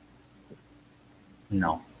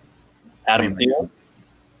 No. Adam Thielen?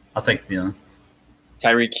 I'll take Thielen.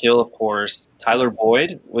 Tyreek Hill, of course. Tyler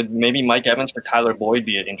Boyd? Would maybe Mike Evans for Tyler Boyd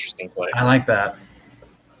be an interesting play? I like that.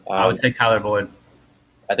 I would take Tyler Boyd.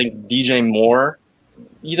 I think DJ Moore,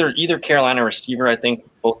 either Carolina receiver, I think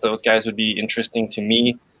both those guys would be interesting to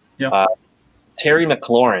me. Yeah. Terry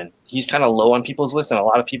McLaurin, he's kind of low on people's list, and a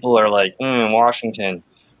lot of people are like, Washington.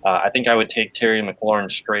 I think I would take Terry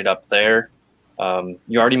McLaurin straight up there.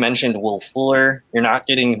 You already mentioned Will Fuller. You're not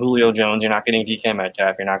getting Julio Jones. You're not getting DK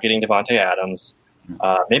Metcalf. You're not getting Devontae Adams.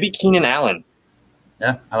 Maybe Keenan Allen.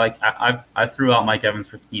 Yeah, I threw out Mike Evans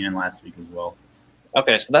for Keenan last week as well.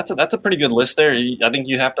 Okay, so that's a pretty good list there. I think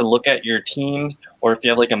you have to look at your team, or if you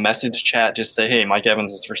have like a message chat, just say, hey, Mike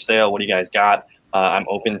Evans is for sale. What do you guys got? I'm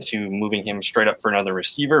open to moving him straight up for another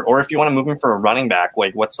receiver. Or if you want to move him for a running back,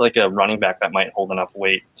 like what's like a running back that might hold enough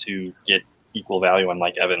weight to get equal value on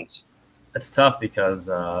Mike Evans? It's tough because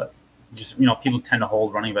people tend to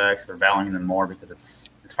hold running backs. They're valuing them more because it's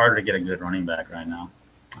harder to get a good running back right now.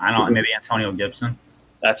 I don't know, maybe Antonio Gibson.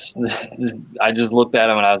 I just looked at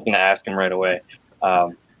him and I was going to ask him right away.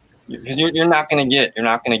 Because you're not going to get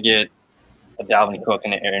a Dalvin Cook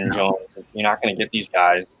and Aaron Jones. You're not going to get these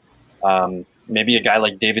guys. Maybe a guy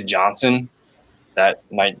like David Johnson, that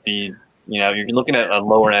might be, you're looking at a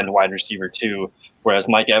lower end wide receiver too. Whereas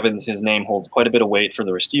Mike Evans, his name holds quite a bit of weight for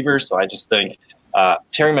the receivers. So I just think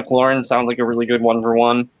Terry McLaurin sounds like a really good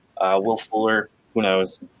 1-for-1. Will Fuller, who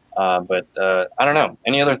knows? But I don't know.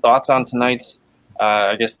 Any other thoughts on tonight's?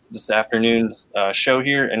 I guess this afternoon's show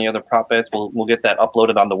here. Any other prop bets? We'll get that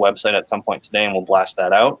uploaded on the website at some point today, and we'll blast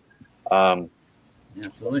that out. Yeah,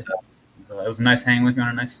 absolutely. So it was nice hanging with you on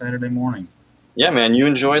a nice Saturday morning. Yeah, man. You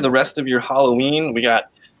enjoy the rest of your Halloween. We got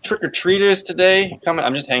trick-or-treaters today coming.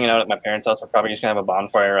 I'm just hanging out at my parents' house. We're probably just going to have a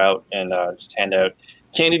bonfire out and just hand out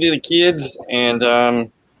candy to the kids. And I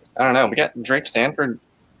don't know. We got Drake Sanford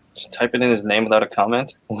just typing in his name without a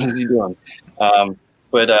comment. What is he doing?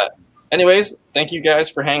 Anyways, thank you guys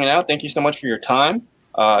for hanging out. Thank you so much for your time.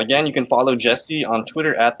 Again, you can follow Jesse on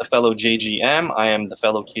Twitter at TheFellowJGM. I am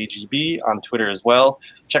TheFellowKGB on Twitter as well.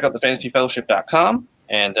 Check out thefantasyfellowship.com.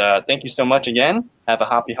 And thank you so much again. Have a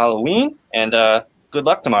happy Halloween, and good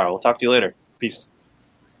luck tomorrow. We'll talk to you later. Peace.